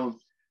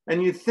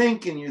 and you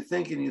think and you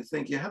think and you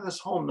think, you have this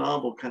whole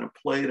novel kind of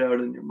played out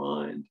in your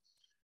mind.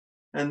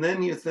 And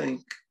then you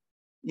think,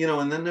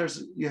 and then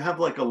you have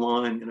like a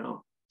line,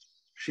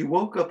 she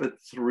woke up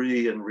at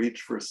 3 and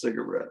reached for a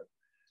cigarette.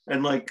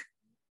 And like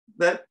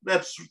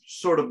that's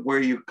sort of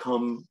where you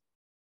come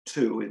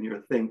to in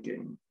your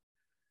thinking.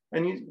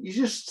 And you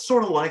just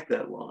sort of like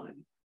that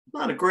line.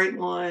 Not a great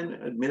line,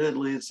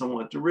 admittedly, it's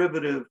somewhat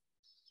derivative,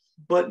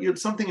 but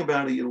something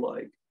about it you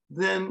like.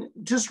 Then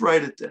just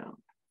write it down.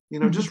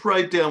 Just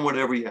write down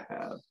whatever you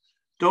have.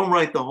 Don't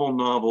write the whole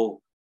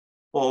novel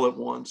all at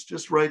once.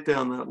 Just write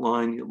down that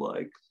line you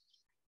like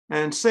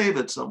and save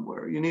it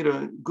somewhere. You need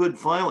a good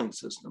filing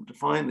system to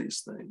find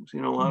these things. A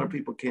lot of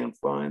people can't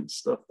find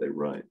stuff they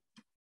write.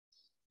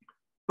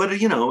 But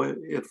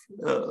if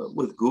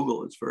with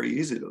Google, it's very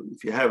easy to.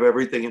 If you have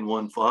everything in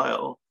one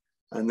file,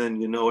 and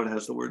then it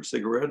has the word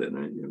cigarette in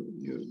it,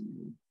 you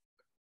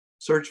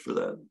search for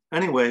that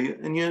anyway,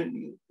 and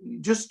you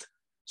just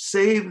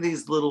save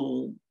these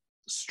little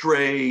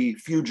stray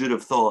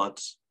fugitive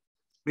thoughts,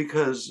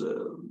 because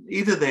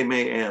either they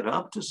may add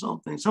up to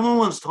something. Someone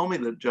once told me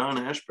that John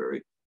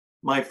Ashbery,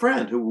 my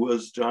friend who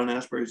was John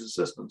Ashbery's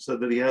assistant,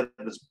 said that he had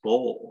this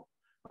bowl.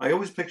 I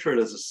always picture it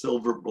as a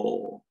silver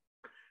bowl.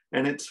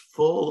 And it's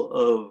full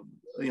of,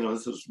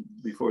 this is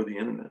before the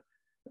internet,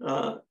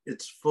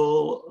 it's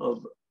full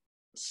of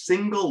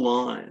single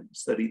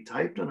lines that he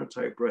typed on a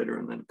typewriter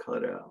and then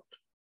cut out.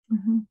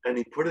 And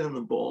he put it in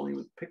the bowl. He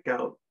would pick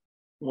out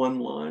one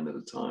line at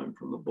a time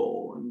from the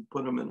bowl and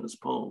put them in his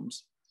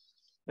poems.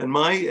 And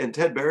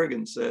Ted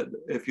Berrigan said,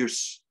 if you're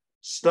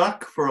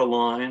stuck for a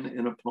line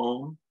in a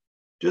poem,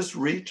 just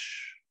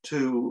reach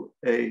to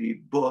a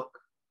book,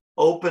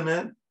 open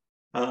it,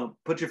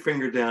 put your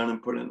finger down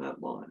and put in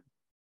that line.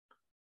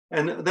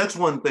 And that's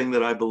one thing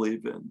that I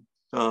believe in,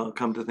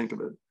 come to think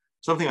of it.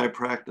 Something I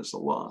practice a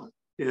lot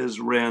is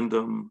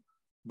random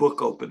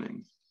book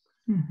opening.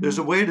 There's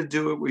a way to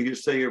do it where you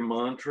say your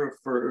mantra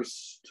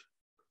first,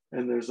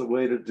 and there's a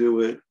way to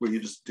do it where you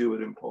just do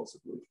it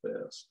impulsively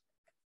fast.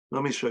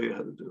 Let me show you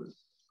how to do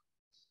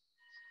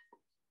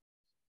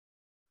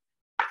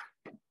it.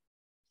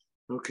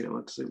 Okay,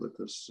 let's see what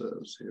this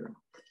says here.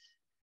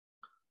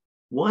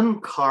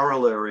 One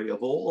corollary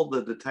of all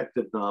the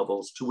detective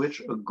novels to which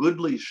a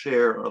goodly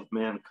share of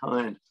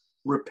mankind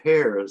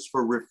repairs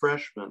for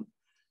refreshment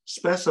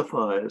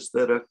specifies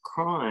that a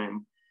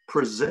crime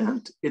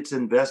present its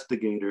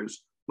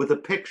investigators with a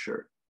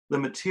picture, the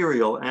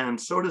material, and,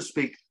 so to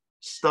speak,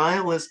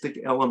 stylistic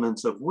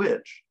elements of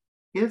which,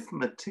 if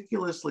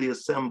meticulously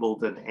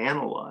assembled and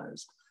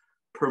analyzed,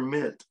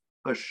 permit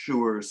a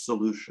sure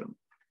solution.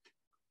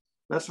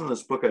 That's from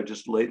this book I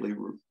just lately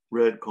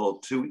read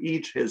called To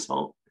Each His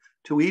Own.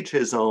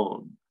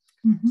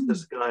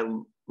 This guy,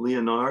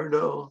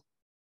 Leonardo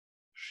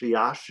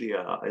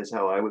Sciascia is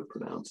how I would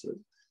pronounce it.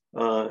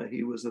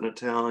 He was an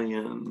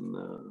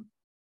Italian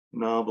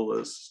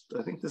novelist.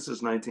 I think this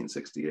is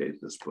 1968,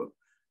 this book.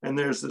 And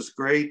there's this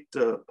great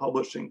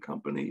publishing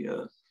company,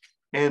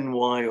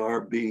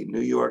 NYRB,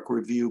 New York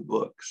Review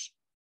Books.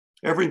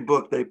 Every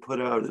book they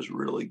put out is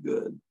really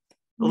good.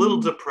 A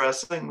little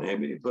depressing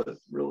maybe, but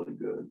really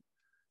good.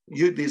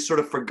 These sort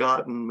of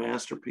forgotten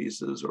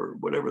masterpieces, or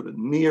whatever, the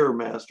near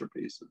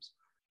masterpieces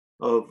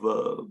of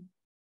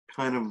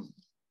kind of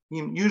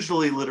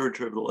usually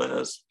literature of the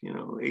last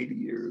 80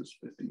 years,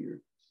 50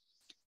 years.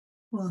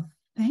 Well,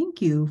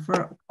 thank you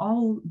for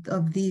all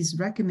of these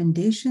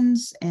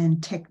recommendations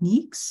and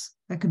techniques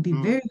that could be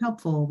very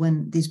helpful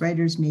when these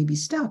writers may be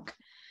stuck.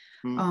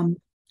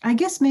 I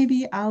guess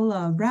maybe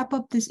I'll wrap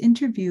up this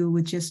interview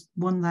with just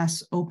one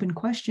last open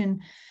question.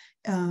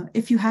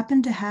 If you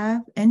happen to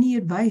have any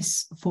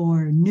advice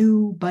for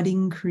new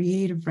budding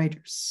creative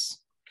writers.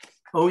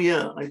 Oh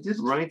yeah, I did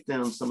write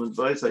down some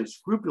advice. I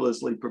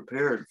scrupulously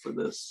prepared for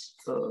this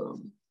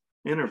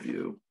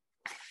interview.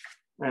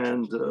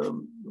 And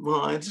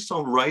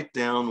I'll write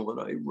down what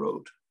I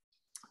wrote.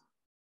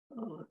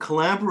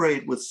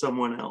 Collaborate with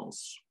someone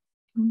else.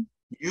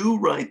 You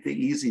write the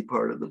easy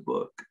part of the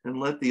book and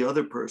let the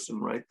other person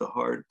write the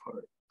hard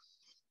part.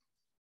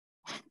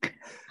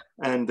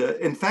 And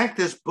in fact,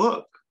 this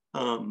book,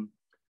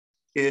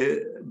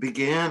 it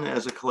began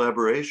as a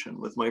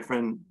collaboration with my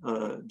friend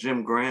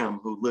Jim Graham,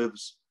 who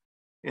lives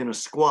in a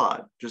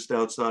squat just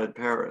outside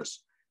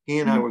Paris. He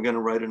and I were going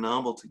to write a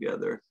novel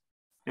together.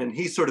 And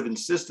he sort of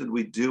insisted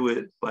we do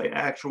it by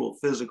actual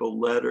physical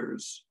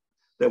letters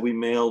that we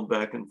mailed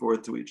back and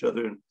forth to each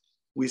other. And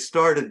we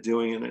started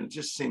doing it, and it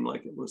just seemed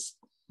like it was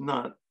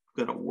not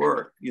going to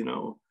work, you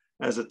know,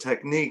 as a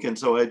technique. And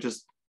so I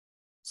just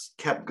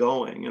kept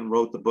going and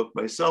wrote the book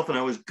myself. And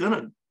I was going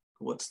to,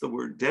 what's the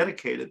word,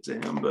 dedicate it to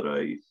him, but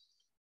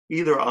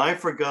either I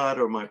forgot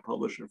or my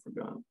publisher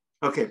forgot.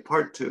 Okay,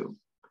 part 2.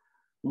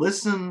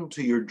 Listen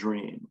to your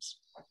dreams.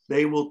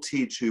 They will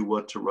teach you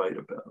what to write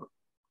about.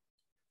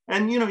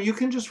 And, you know, you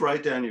can just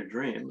write down your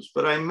dreams,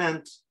 but I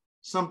meant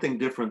something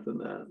different than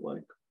that.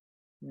 Like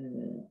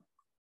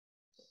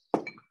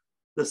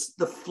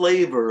the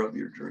flavor of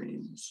your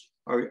dreams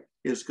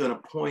is going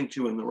to point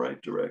you in the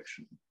right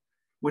direction,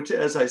 which,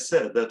 as I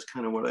said, that's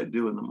kind of what I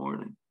do in the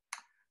morning.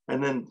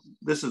 And then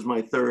this is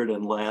my third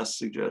and last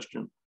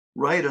suggestion.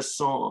 Write a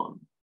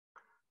song.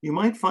 You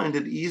might find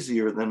it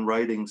easier than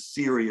writing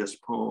serious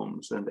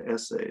poems and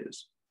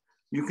essays.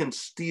 You can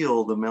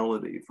steal the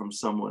melody from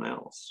someone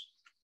else.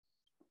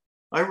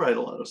 I write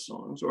a lot of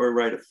songs, or I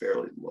write a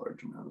fairly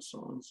large amount of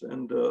songs.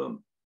 And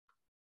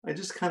I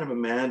just kind of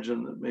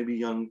imagine that maybe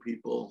young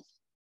people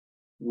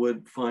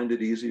would find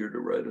it easier to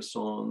write a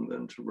song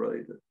than to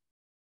write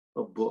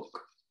a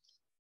book.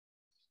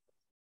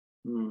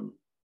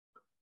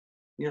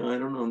 Yeah, I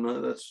don't know.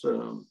 No, that's,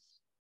 you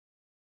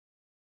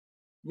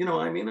know,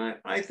 I mean,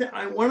 I think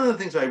one of the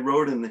things I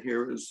wrote in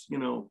here is, you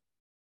know,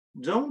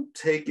 don't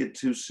take it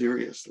too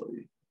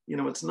seriously. You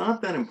know, it's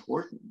not that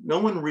important. No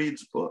one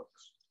reads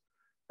books.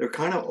 They're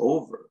kind of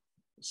over.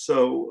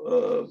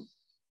 So,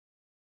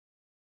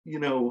 you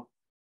know,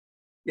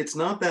 it's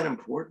not that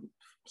important.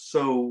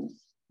 So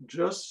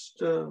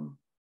just, you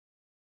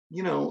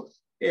know,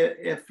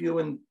 if you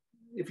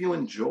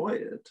enjoy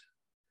it,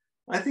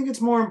 I think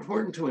it's more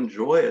important to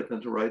enjoy it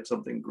than to write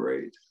something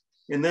great.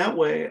 In that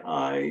way,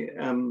 I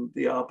am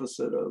the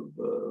opposite of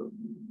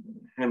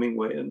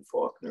Hemingway and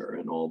Faulkner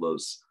and all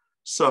those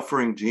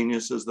suffering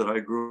geniuses that I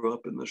grew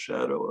up in the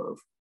shadow of.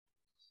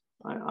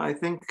 I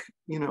think,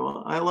 you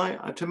know,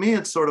 to me,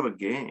 it's sort of a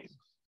game,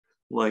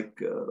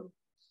 like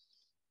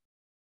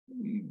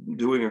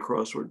doing a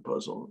crossword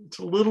puzzle. It's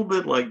a little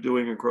bit like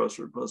doing a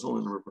crossword puzzle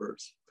in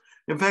reverse.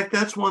 In fact,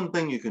 that's one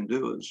thing you can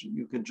do is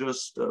you can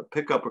just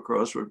pick up a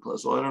crossword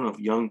puzzle. I don't know if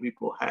young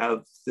people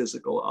have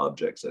physical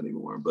objects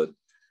anymore, but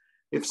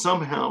if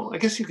somehow, I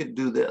guess you could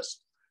do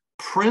this,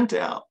 print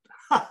out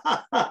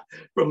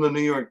from the New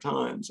York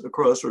Times a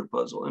crossword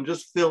puzzle and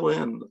just fill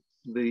in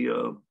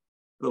the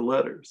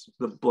letters,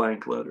 the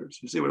blank letters.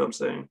 You see what I'm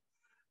saying?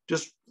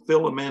 Just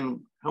fill them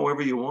in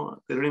however you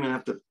want. They don't even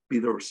have to be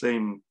the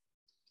same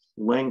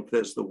length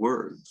as the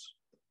words.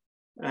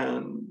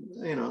 And,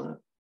 you know, that's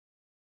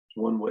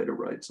one way to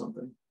write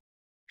something.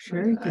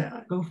 Sure, you could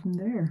go from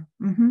there.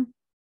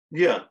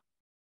 Yeah,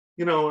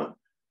 you know,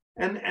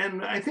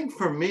 and I think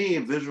for me,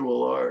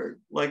 visual art,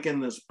 like in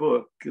this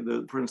book,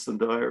 the Princeton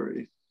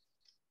Diary,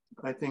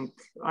 I think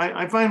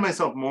I find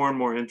myself more and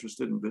more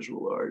interested in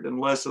visual art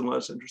and less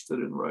interested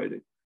in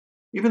writing.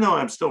 Even though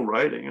I'm still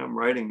writing, I'm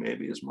writing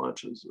maybe as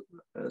much as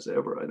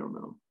ever, I don't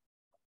know.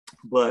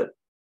 But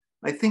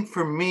I think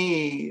for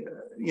me,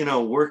 you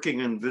know, working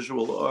in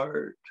visual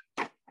art,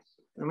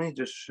 let me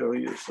just show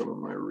you some of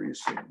my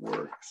recent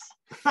works.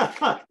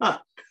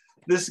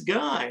 This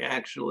guy,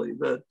 actually,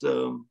 that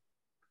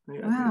I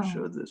think I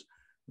showed this.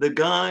 The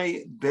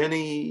guy,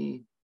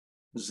 Benny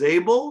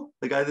Zabel,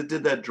 the guy that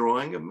did that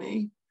drawing of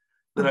me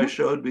that I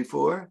showed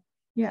before,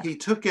 he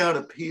took out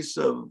a piece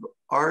of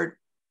art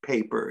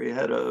paper. He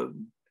had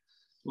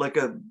what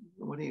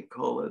do you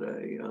call it?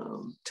 A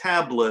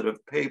tablet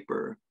of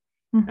paper.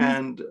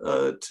 And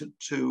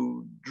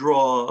to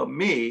draw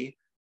me,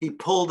 he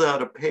pulled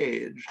out a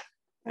page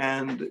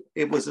and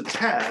it was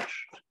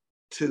attached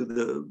to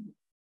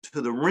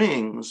the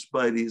rings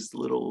by these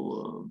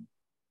little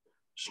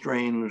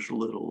strange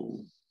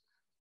little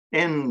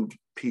end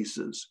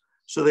pieces.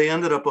 So they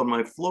ended up on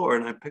my floor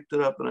and I picked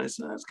it up and I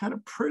said, that's kind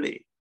of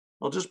pretty.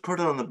 I'll just put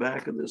it on the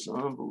back of this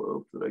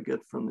envelope that I get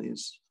from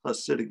these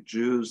Hasidic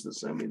Jews that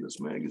send me this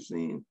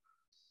magazine.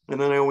 And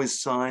then I always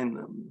sign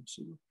them,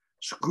 so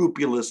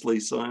scrupulously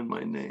sign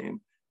my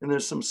name. And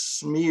there's some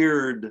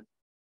smeared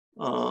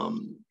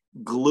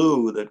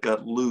glue that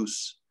got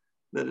loose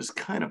that is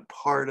kind of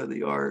part of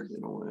the art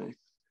in a way.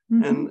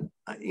 And,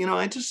 you know,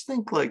 I just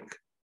think like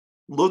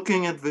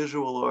looking at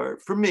visual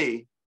art, for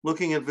me,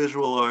 looking at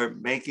visual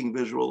art, making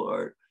visual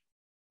art,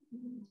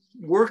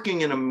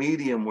 working in a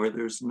medium where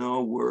there's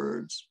no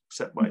words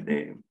except my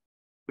name,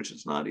 which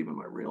is not even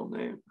my real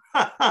name.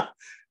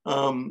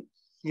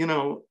 You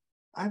know,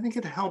 I think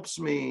it helps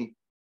me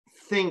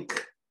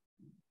think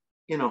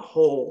in a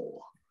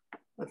whole.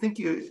 I think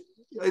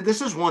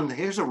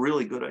here's a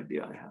really good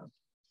idea I have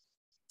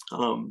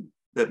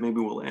that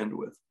maybe we'll end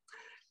with,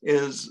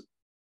 is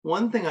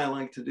one thing I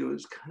like to do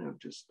is kind of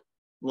just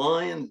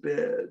lie in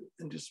bed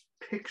and just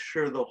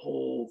picture the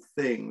whole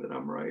thing that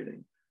I'm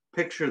writing.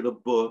 Picture the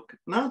book,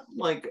 not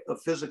like a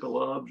physical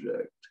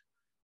object,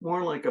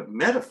 more like a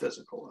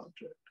metaphysical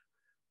object.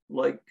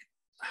 like,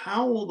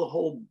 how will the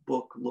whole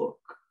book look?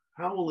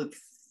 How will it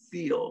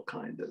feel,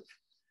 kind of?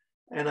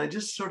 And I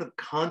just sort of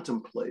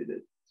contemplate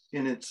it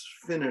in its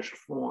finished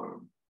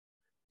form.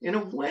 In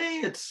a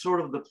way, it's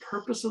sort of the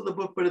purpose of the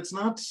book, but it's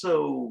not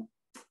so,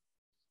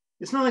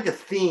 it's not like a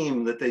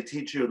theme that they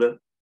teach you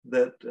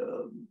that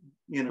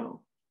you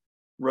know,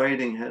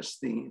 writing has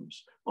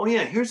themes. Oh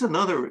yeah, here's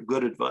another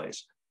good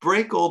advice.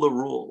 Break all the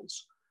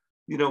rules.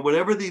 You know,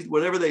 whatever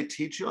they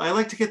teach you. I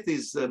like to get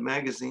these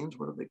magazines,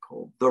 what are they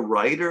called? The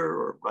Writer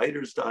or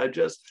Writer's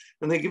Digest.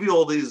 And they give you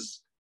all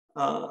these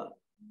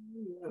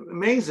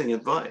amazing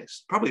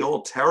advice, probably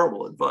all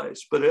terrible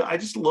advice, but I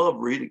just love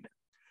reading it.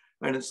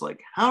 And it's like,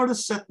 how to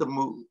set the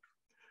mood.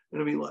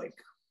 And it'll be like,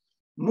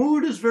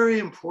 mood is very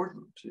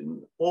important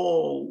in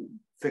all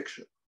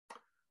fiction.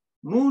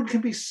 Mood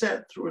can be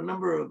set through a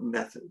number of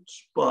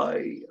methods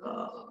by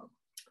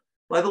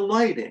the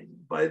lighting,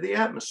 by the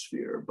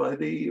atmosphere, by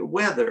the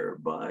weather,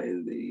 by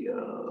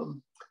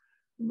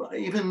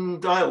even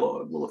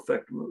dialogue will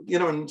affect mood. You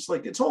know, and it's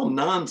like, it's all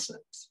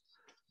nonsense.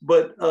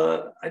 But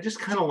I just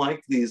kind of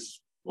like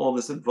all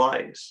this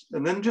advice,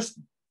 and then just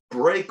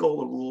break all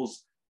the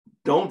rules.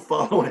 Don't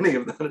follow any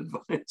of that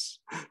advice.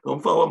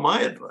 Don't follow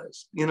my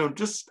advice. You know,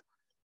 just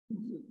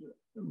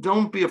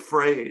don't be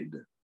afraid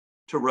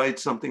to write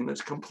something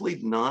that's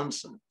complete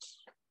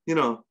nonsense. You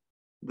know,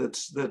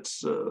 that's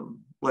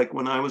like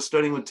when I was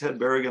studying with Ted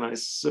Berrigan, I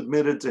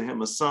submitted to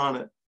him a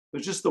sonnet. It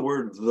was just the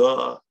word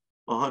 "the"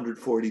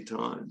 140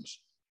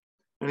 times.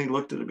 And he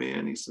looked at me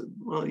and he said,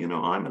 well, you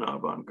know, I'm an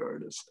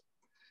avant-gardist.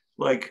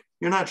 Like,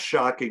 you're not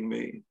shocking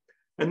me.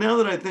 And now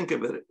that I think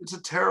of it, it's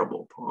a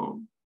terrible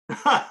poem,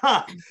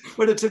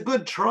 but it's a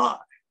good try.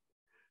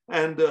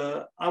 And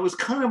I was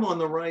kind of on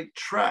the right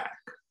track.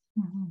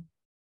 Mm-hmm.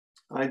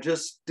 I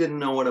just didn't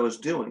know what I was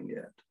doing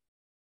yet.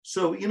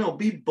 So, you know,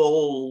 be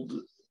bold,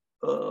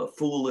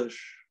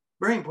 foolish.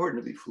 Very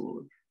important to be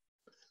foolish.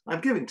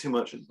 I'm giving too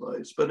much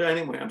advice, but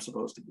anyway, I'm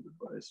supposed to give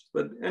advice.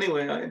 But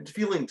anyway, I'm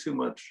feeling too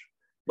much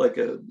like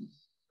a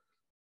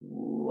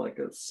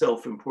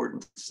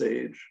self-important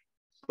sage.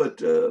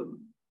 But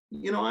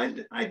you know,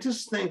 I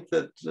just think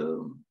that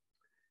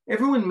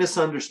everyone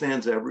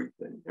misunderstands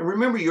everything. And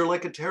remember, you're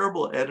like a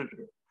terrible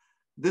editor.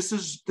 This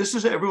is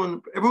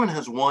everyone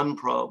has one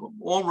problem.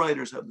 All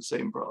writers have the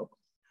same problem.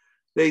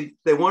 They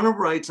want to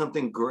write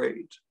something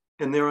great,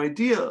 and their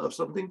idea of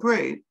something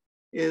great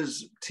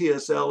is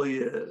T.S.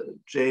 Eliot,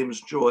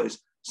 James Joyce,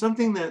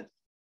 something that,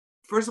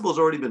 first of all, has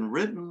already been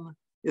written,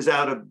 is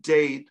out of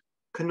date,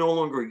 can no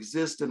longer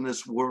exist in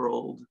this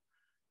world,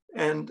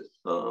 and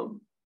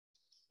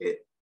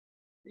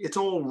it's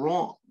all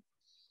wrong.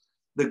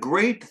 The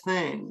great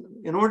thing,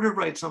 in order to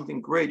write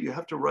something great, you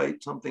have to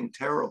write something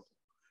terrible.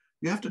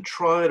 You have to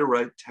try to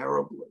write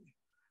terribly,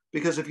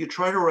 because if you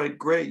try to write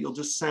great, you'll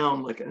just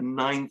sound like a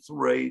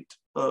ninth-rate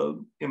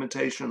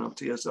imitation of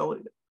T.S.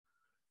 Eliot.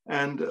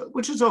 And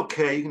which is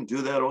okay, you can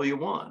do that all you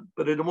want,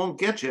 but it won't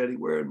get you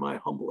anywhere, in my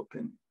humble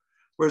opinion.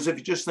 Whereas if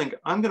you just think,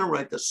 I'm going to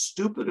write the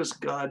stupidest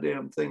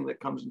goddamn thing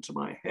that comes into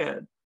my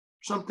head,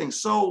 something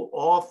so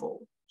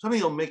awful, something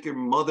that'll make your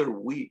mother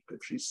weep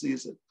if she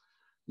sees it,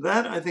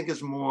 that I think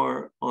is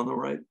more on the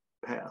right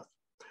path.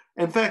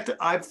 In fact,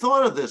 I've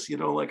thought of this, you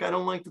know, like, I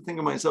don't like to think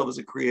of myself as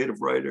a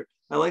creative writer.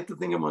 I like to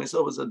think of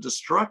myself as a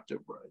destructive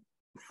writer.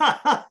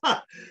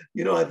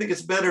 You know, I think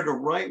it's better to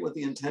write with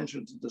the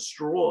intention to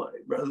destroy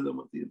rather than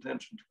with the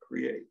intention to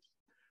create.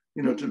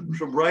 You know,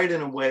 to write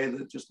in a way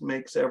that just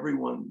makes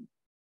everyone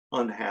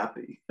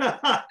unhappy.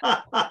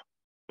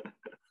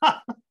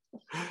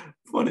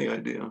 Funny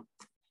idea.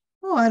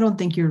 Oh, I don't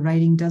think your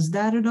writing does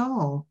that at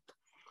all.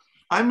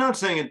 I'm not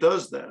saying it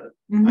does that.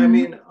 Mm-hmm. I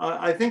mean,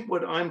 I think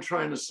what I'm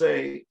trying to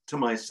say to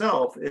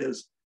myself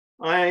is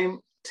I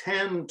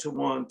tend to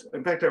want,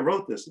 in fact, I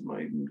wrote this in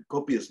my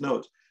copious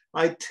notes,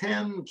 I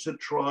tend to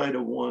try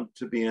to want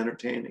to be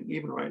entertaining,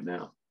 even right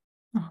now.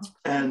 Uh-huh.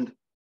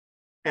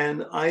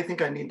 And I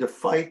think I need to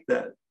fight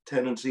that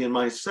tendency in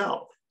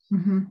myself.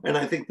 Mm-hmm. And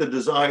I think the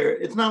desire,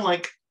 it's not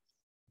like,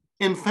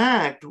 in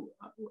fact,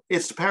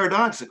 it's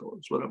paradoxical,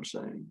 is what I'm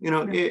saying. You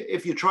know,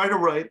 if you try to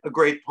write a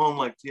great poem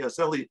like T.S.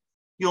 Eliot,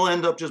 you'll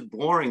end up just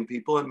boring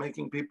people and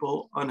making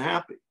people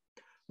unhappy.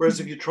 Whereas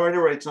if you try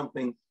to write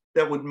something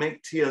that would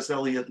make T.S.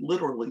 Eliot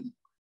literally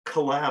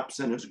collapse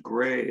in his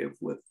grave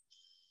with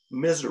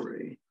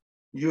misery,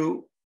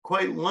 you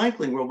quite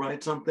likely will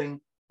write something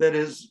that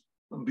is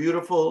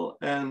beautiful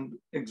and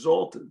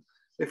exalted.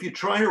 If you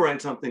try to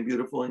write something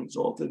beautiful and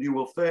exalted, you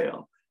will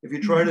fail. If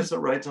you try to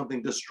write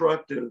something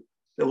destructive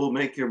that will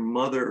make your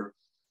mother,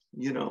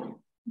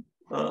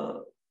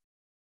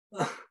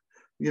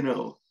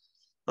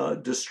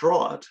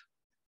 distraught,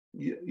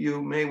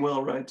 you may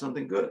well write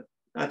something good.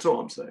 That's all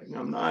I'm saying.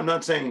 I'm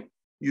not saying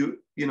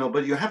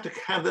but you have to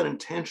have that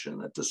intention,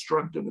 that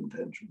destructive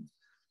intention.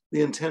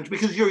 The intention,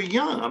 because you're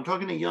young. I'm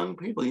talking to young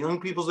people. Young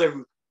people's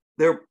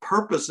their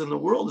purpose in the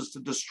world is to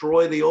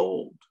destroy the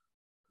old.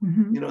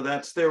 Mm-hmm.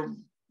 That's their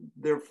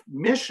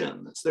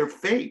mission. That's their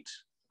fate.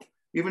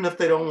 Even if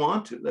they don't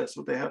want to, that's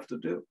what they have to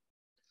do.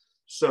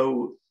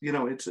 So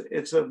it's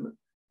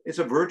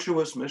a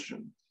virtuous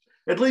mission.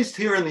 at least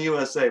here in the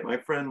USA, my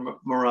friend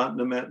Murat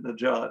Nemet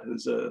Najat,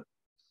 who's a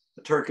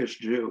Turkish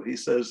Jew, he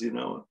says, you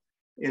know,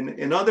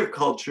 in other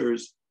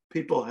cultures,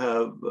 people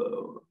have,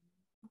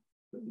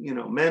 you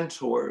know,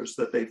 mentors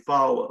that they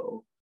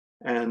follow,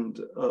 and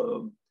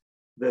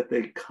that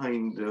they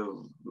kind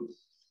of,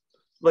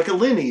 like a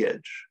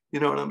lineage, you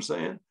know what I'm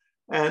saying?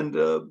 And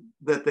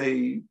that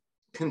they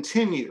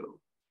continue.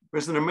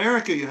 Whereas in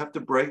America, you have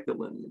to break the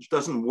lineage. It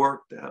doesn't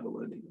work to have a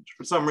lineage.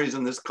 For some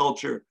reason, this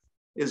culture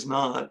is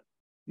not,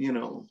 you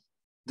know,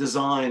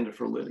 designed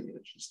for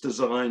lineage. It's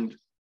designed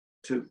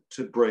to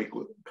break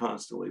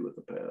constantly with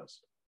the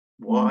past.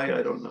 Why?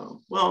 I don't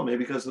know. Well,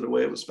 maybe because of the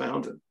way it was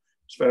founded. It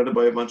was founded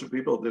by a bunch of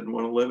people who didn't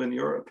want to live in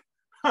Europe.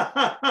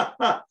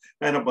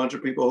 And a bunch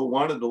of people who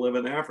wanted to live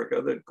in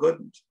Africa that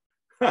couldn't.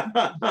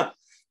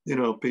 You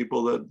know,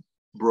 people that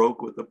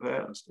broke with the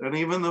past. And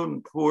even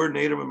the poor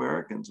Native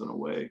Americans, in a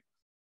way,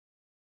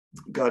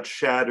 got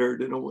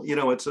shattered. In a, you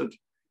know, it's a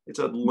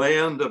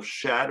land of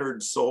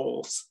shattered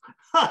souls.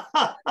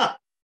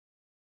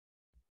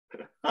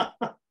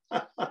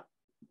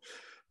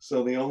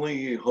 So the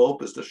only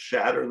hope is to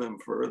shatter them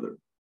further.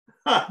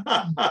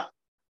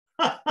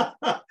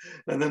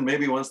 And then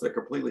maybe once they're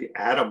completely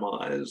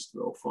atomized,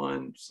 they'll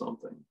find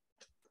something.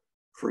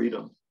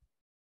 Freedom.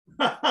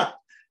 A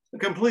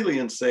completely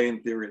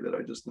insane theory that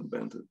I just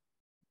invented.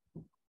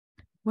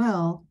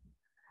 Well,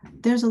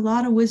 there's a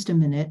lot of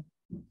wisdom in it.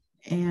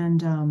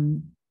 And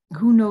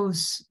who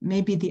knows,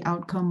 maybe the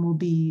outcome will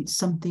be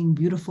something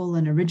beautiful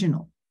and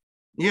original.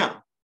 Yeah.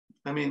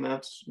 I mean,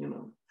 that's, you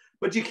know,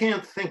 but you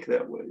can't think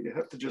that way. You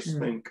have to just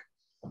think,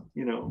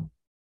 you know,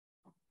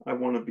 I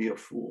want to be a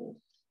fool.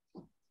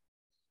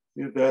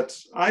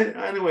 That's,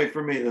 anyway,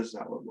 for me, this is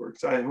how it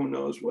works. Who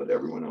knows what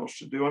everyone else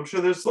should do. I'm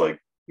sure there's, like,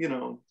 you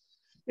know,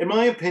 in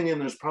my opinion,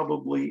 there's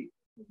probably,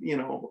 you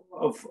know,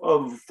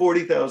 of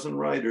 40,000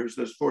 writers,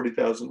 there's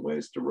 40,000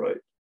 ways to write.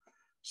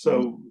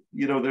 So,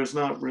 you know, there's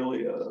not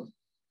really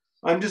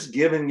I'm just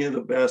giving you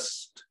the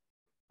best.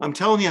 I'm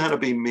telling you how to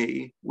be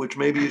me, which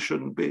maybe you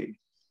shouldn't be.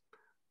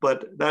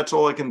 But that's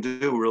all I can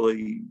do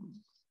really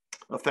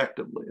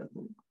effectively, I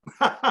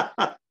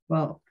think.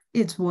 Well,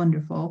 it's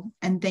wonderful.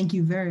 And thank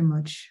you very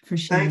much for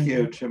sharing. Thank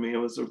you, Chime. It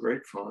was a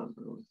great fun,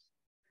 really.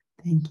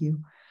 Thank you.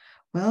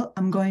 Well,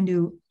 I'm going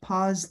to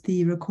pause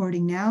the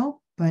recording now,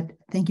 but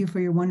thank you for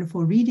your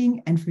wonderful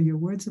reading and for your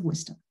words of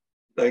wisdom.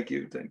 Thank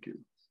you. Thank you.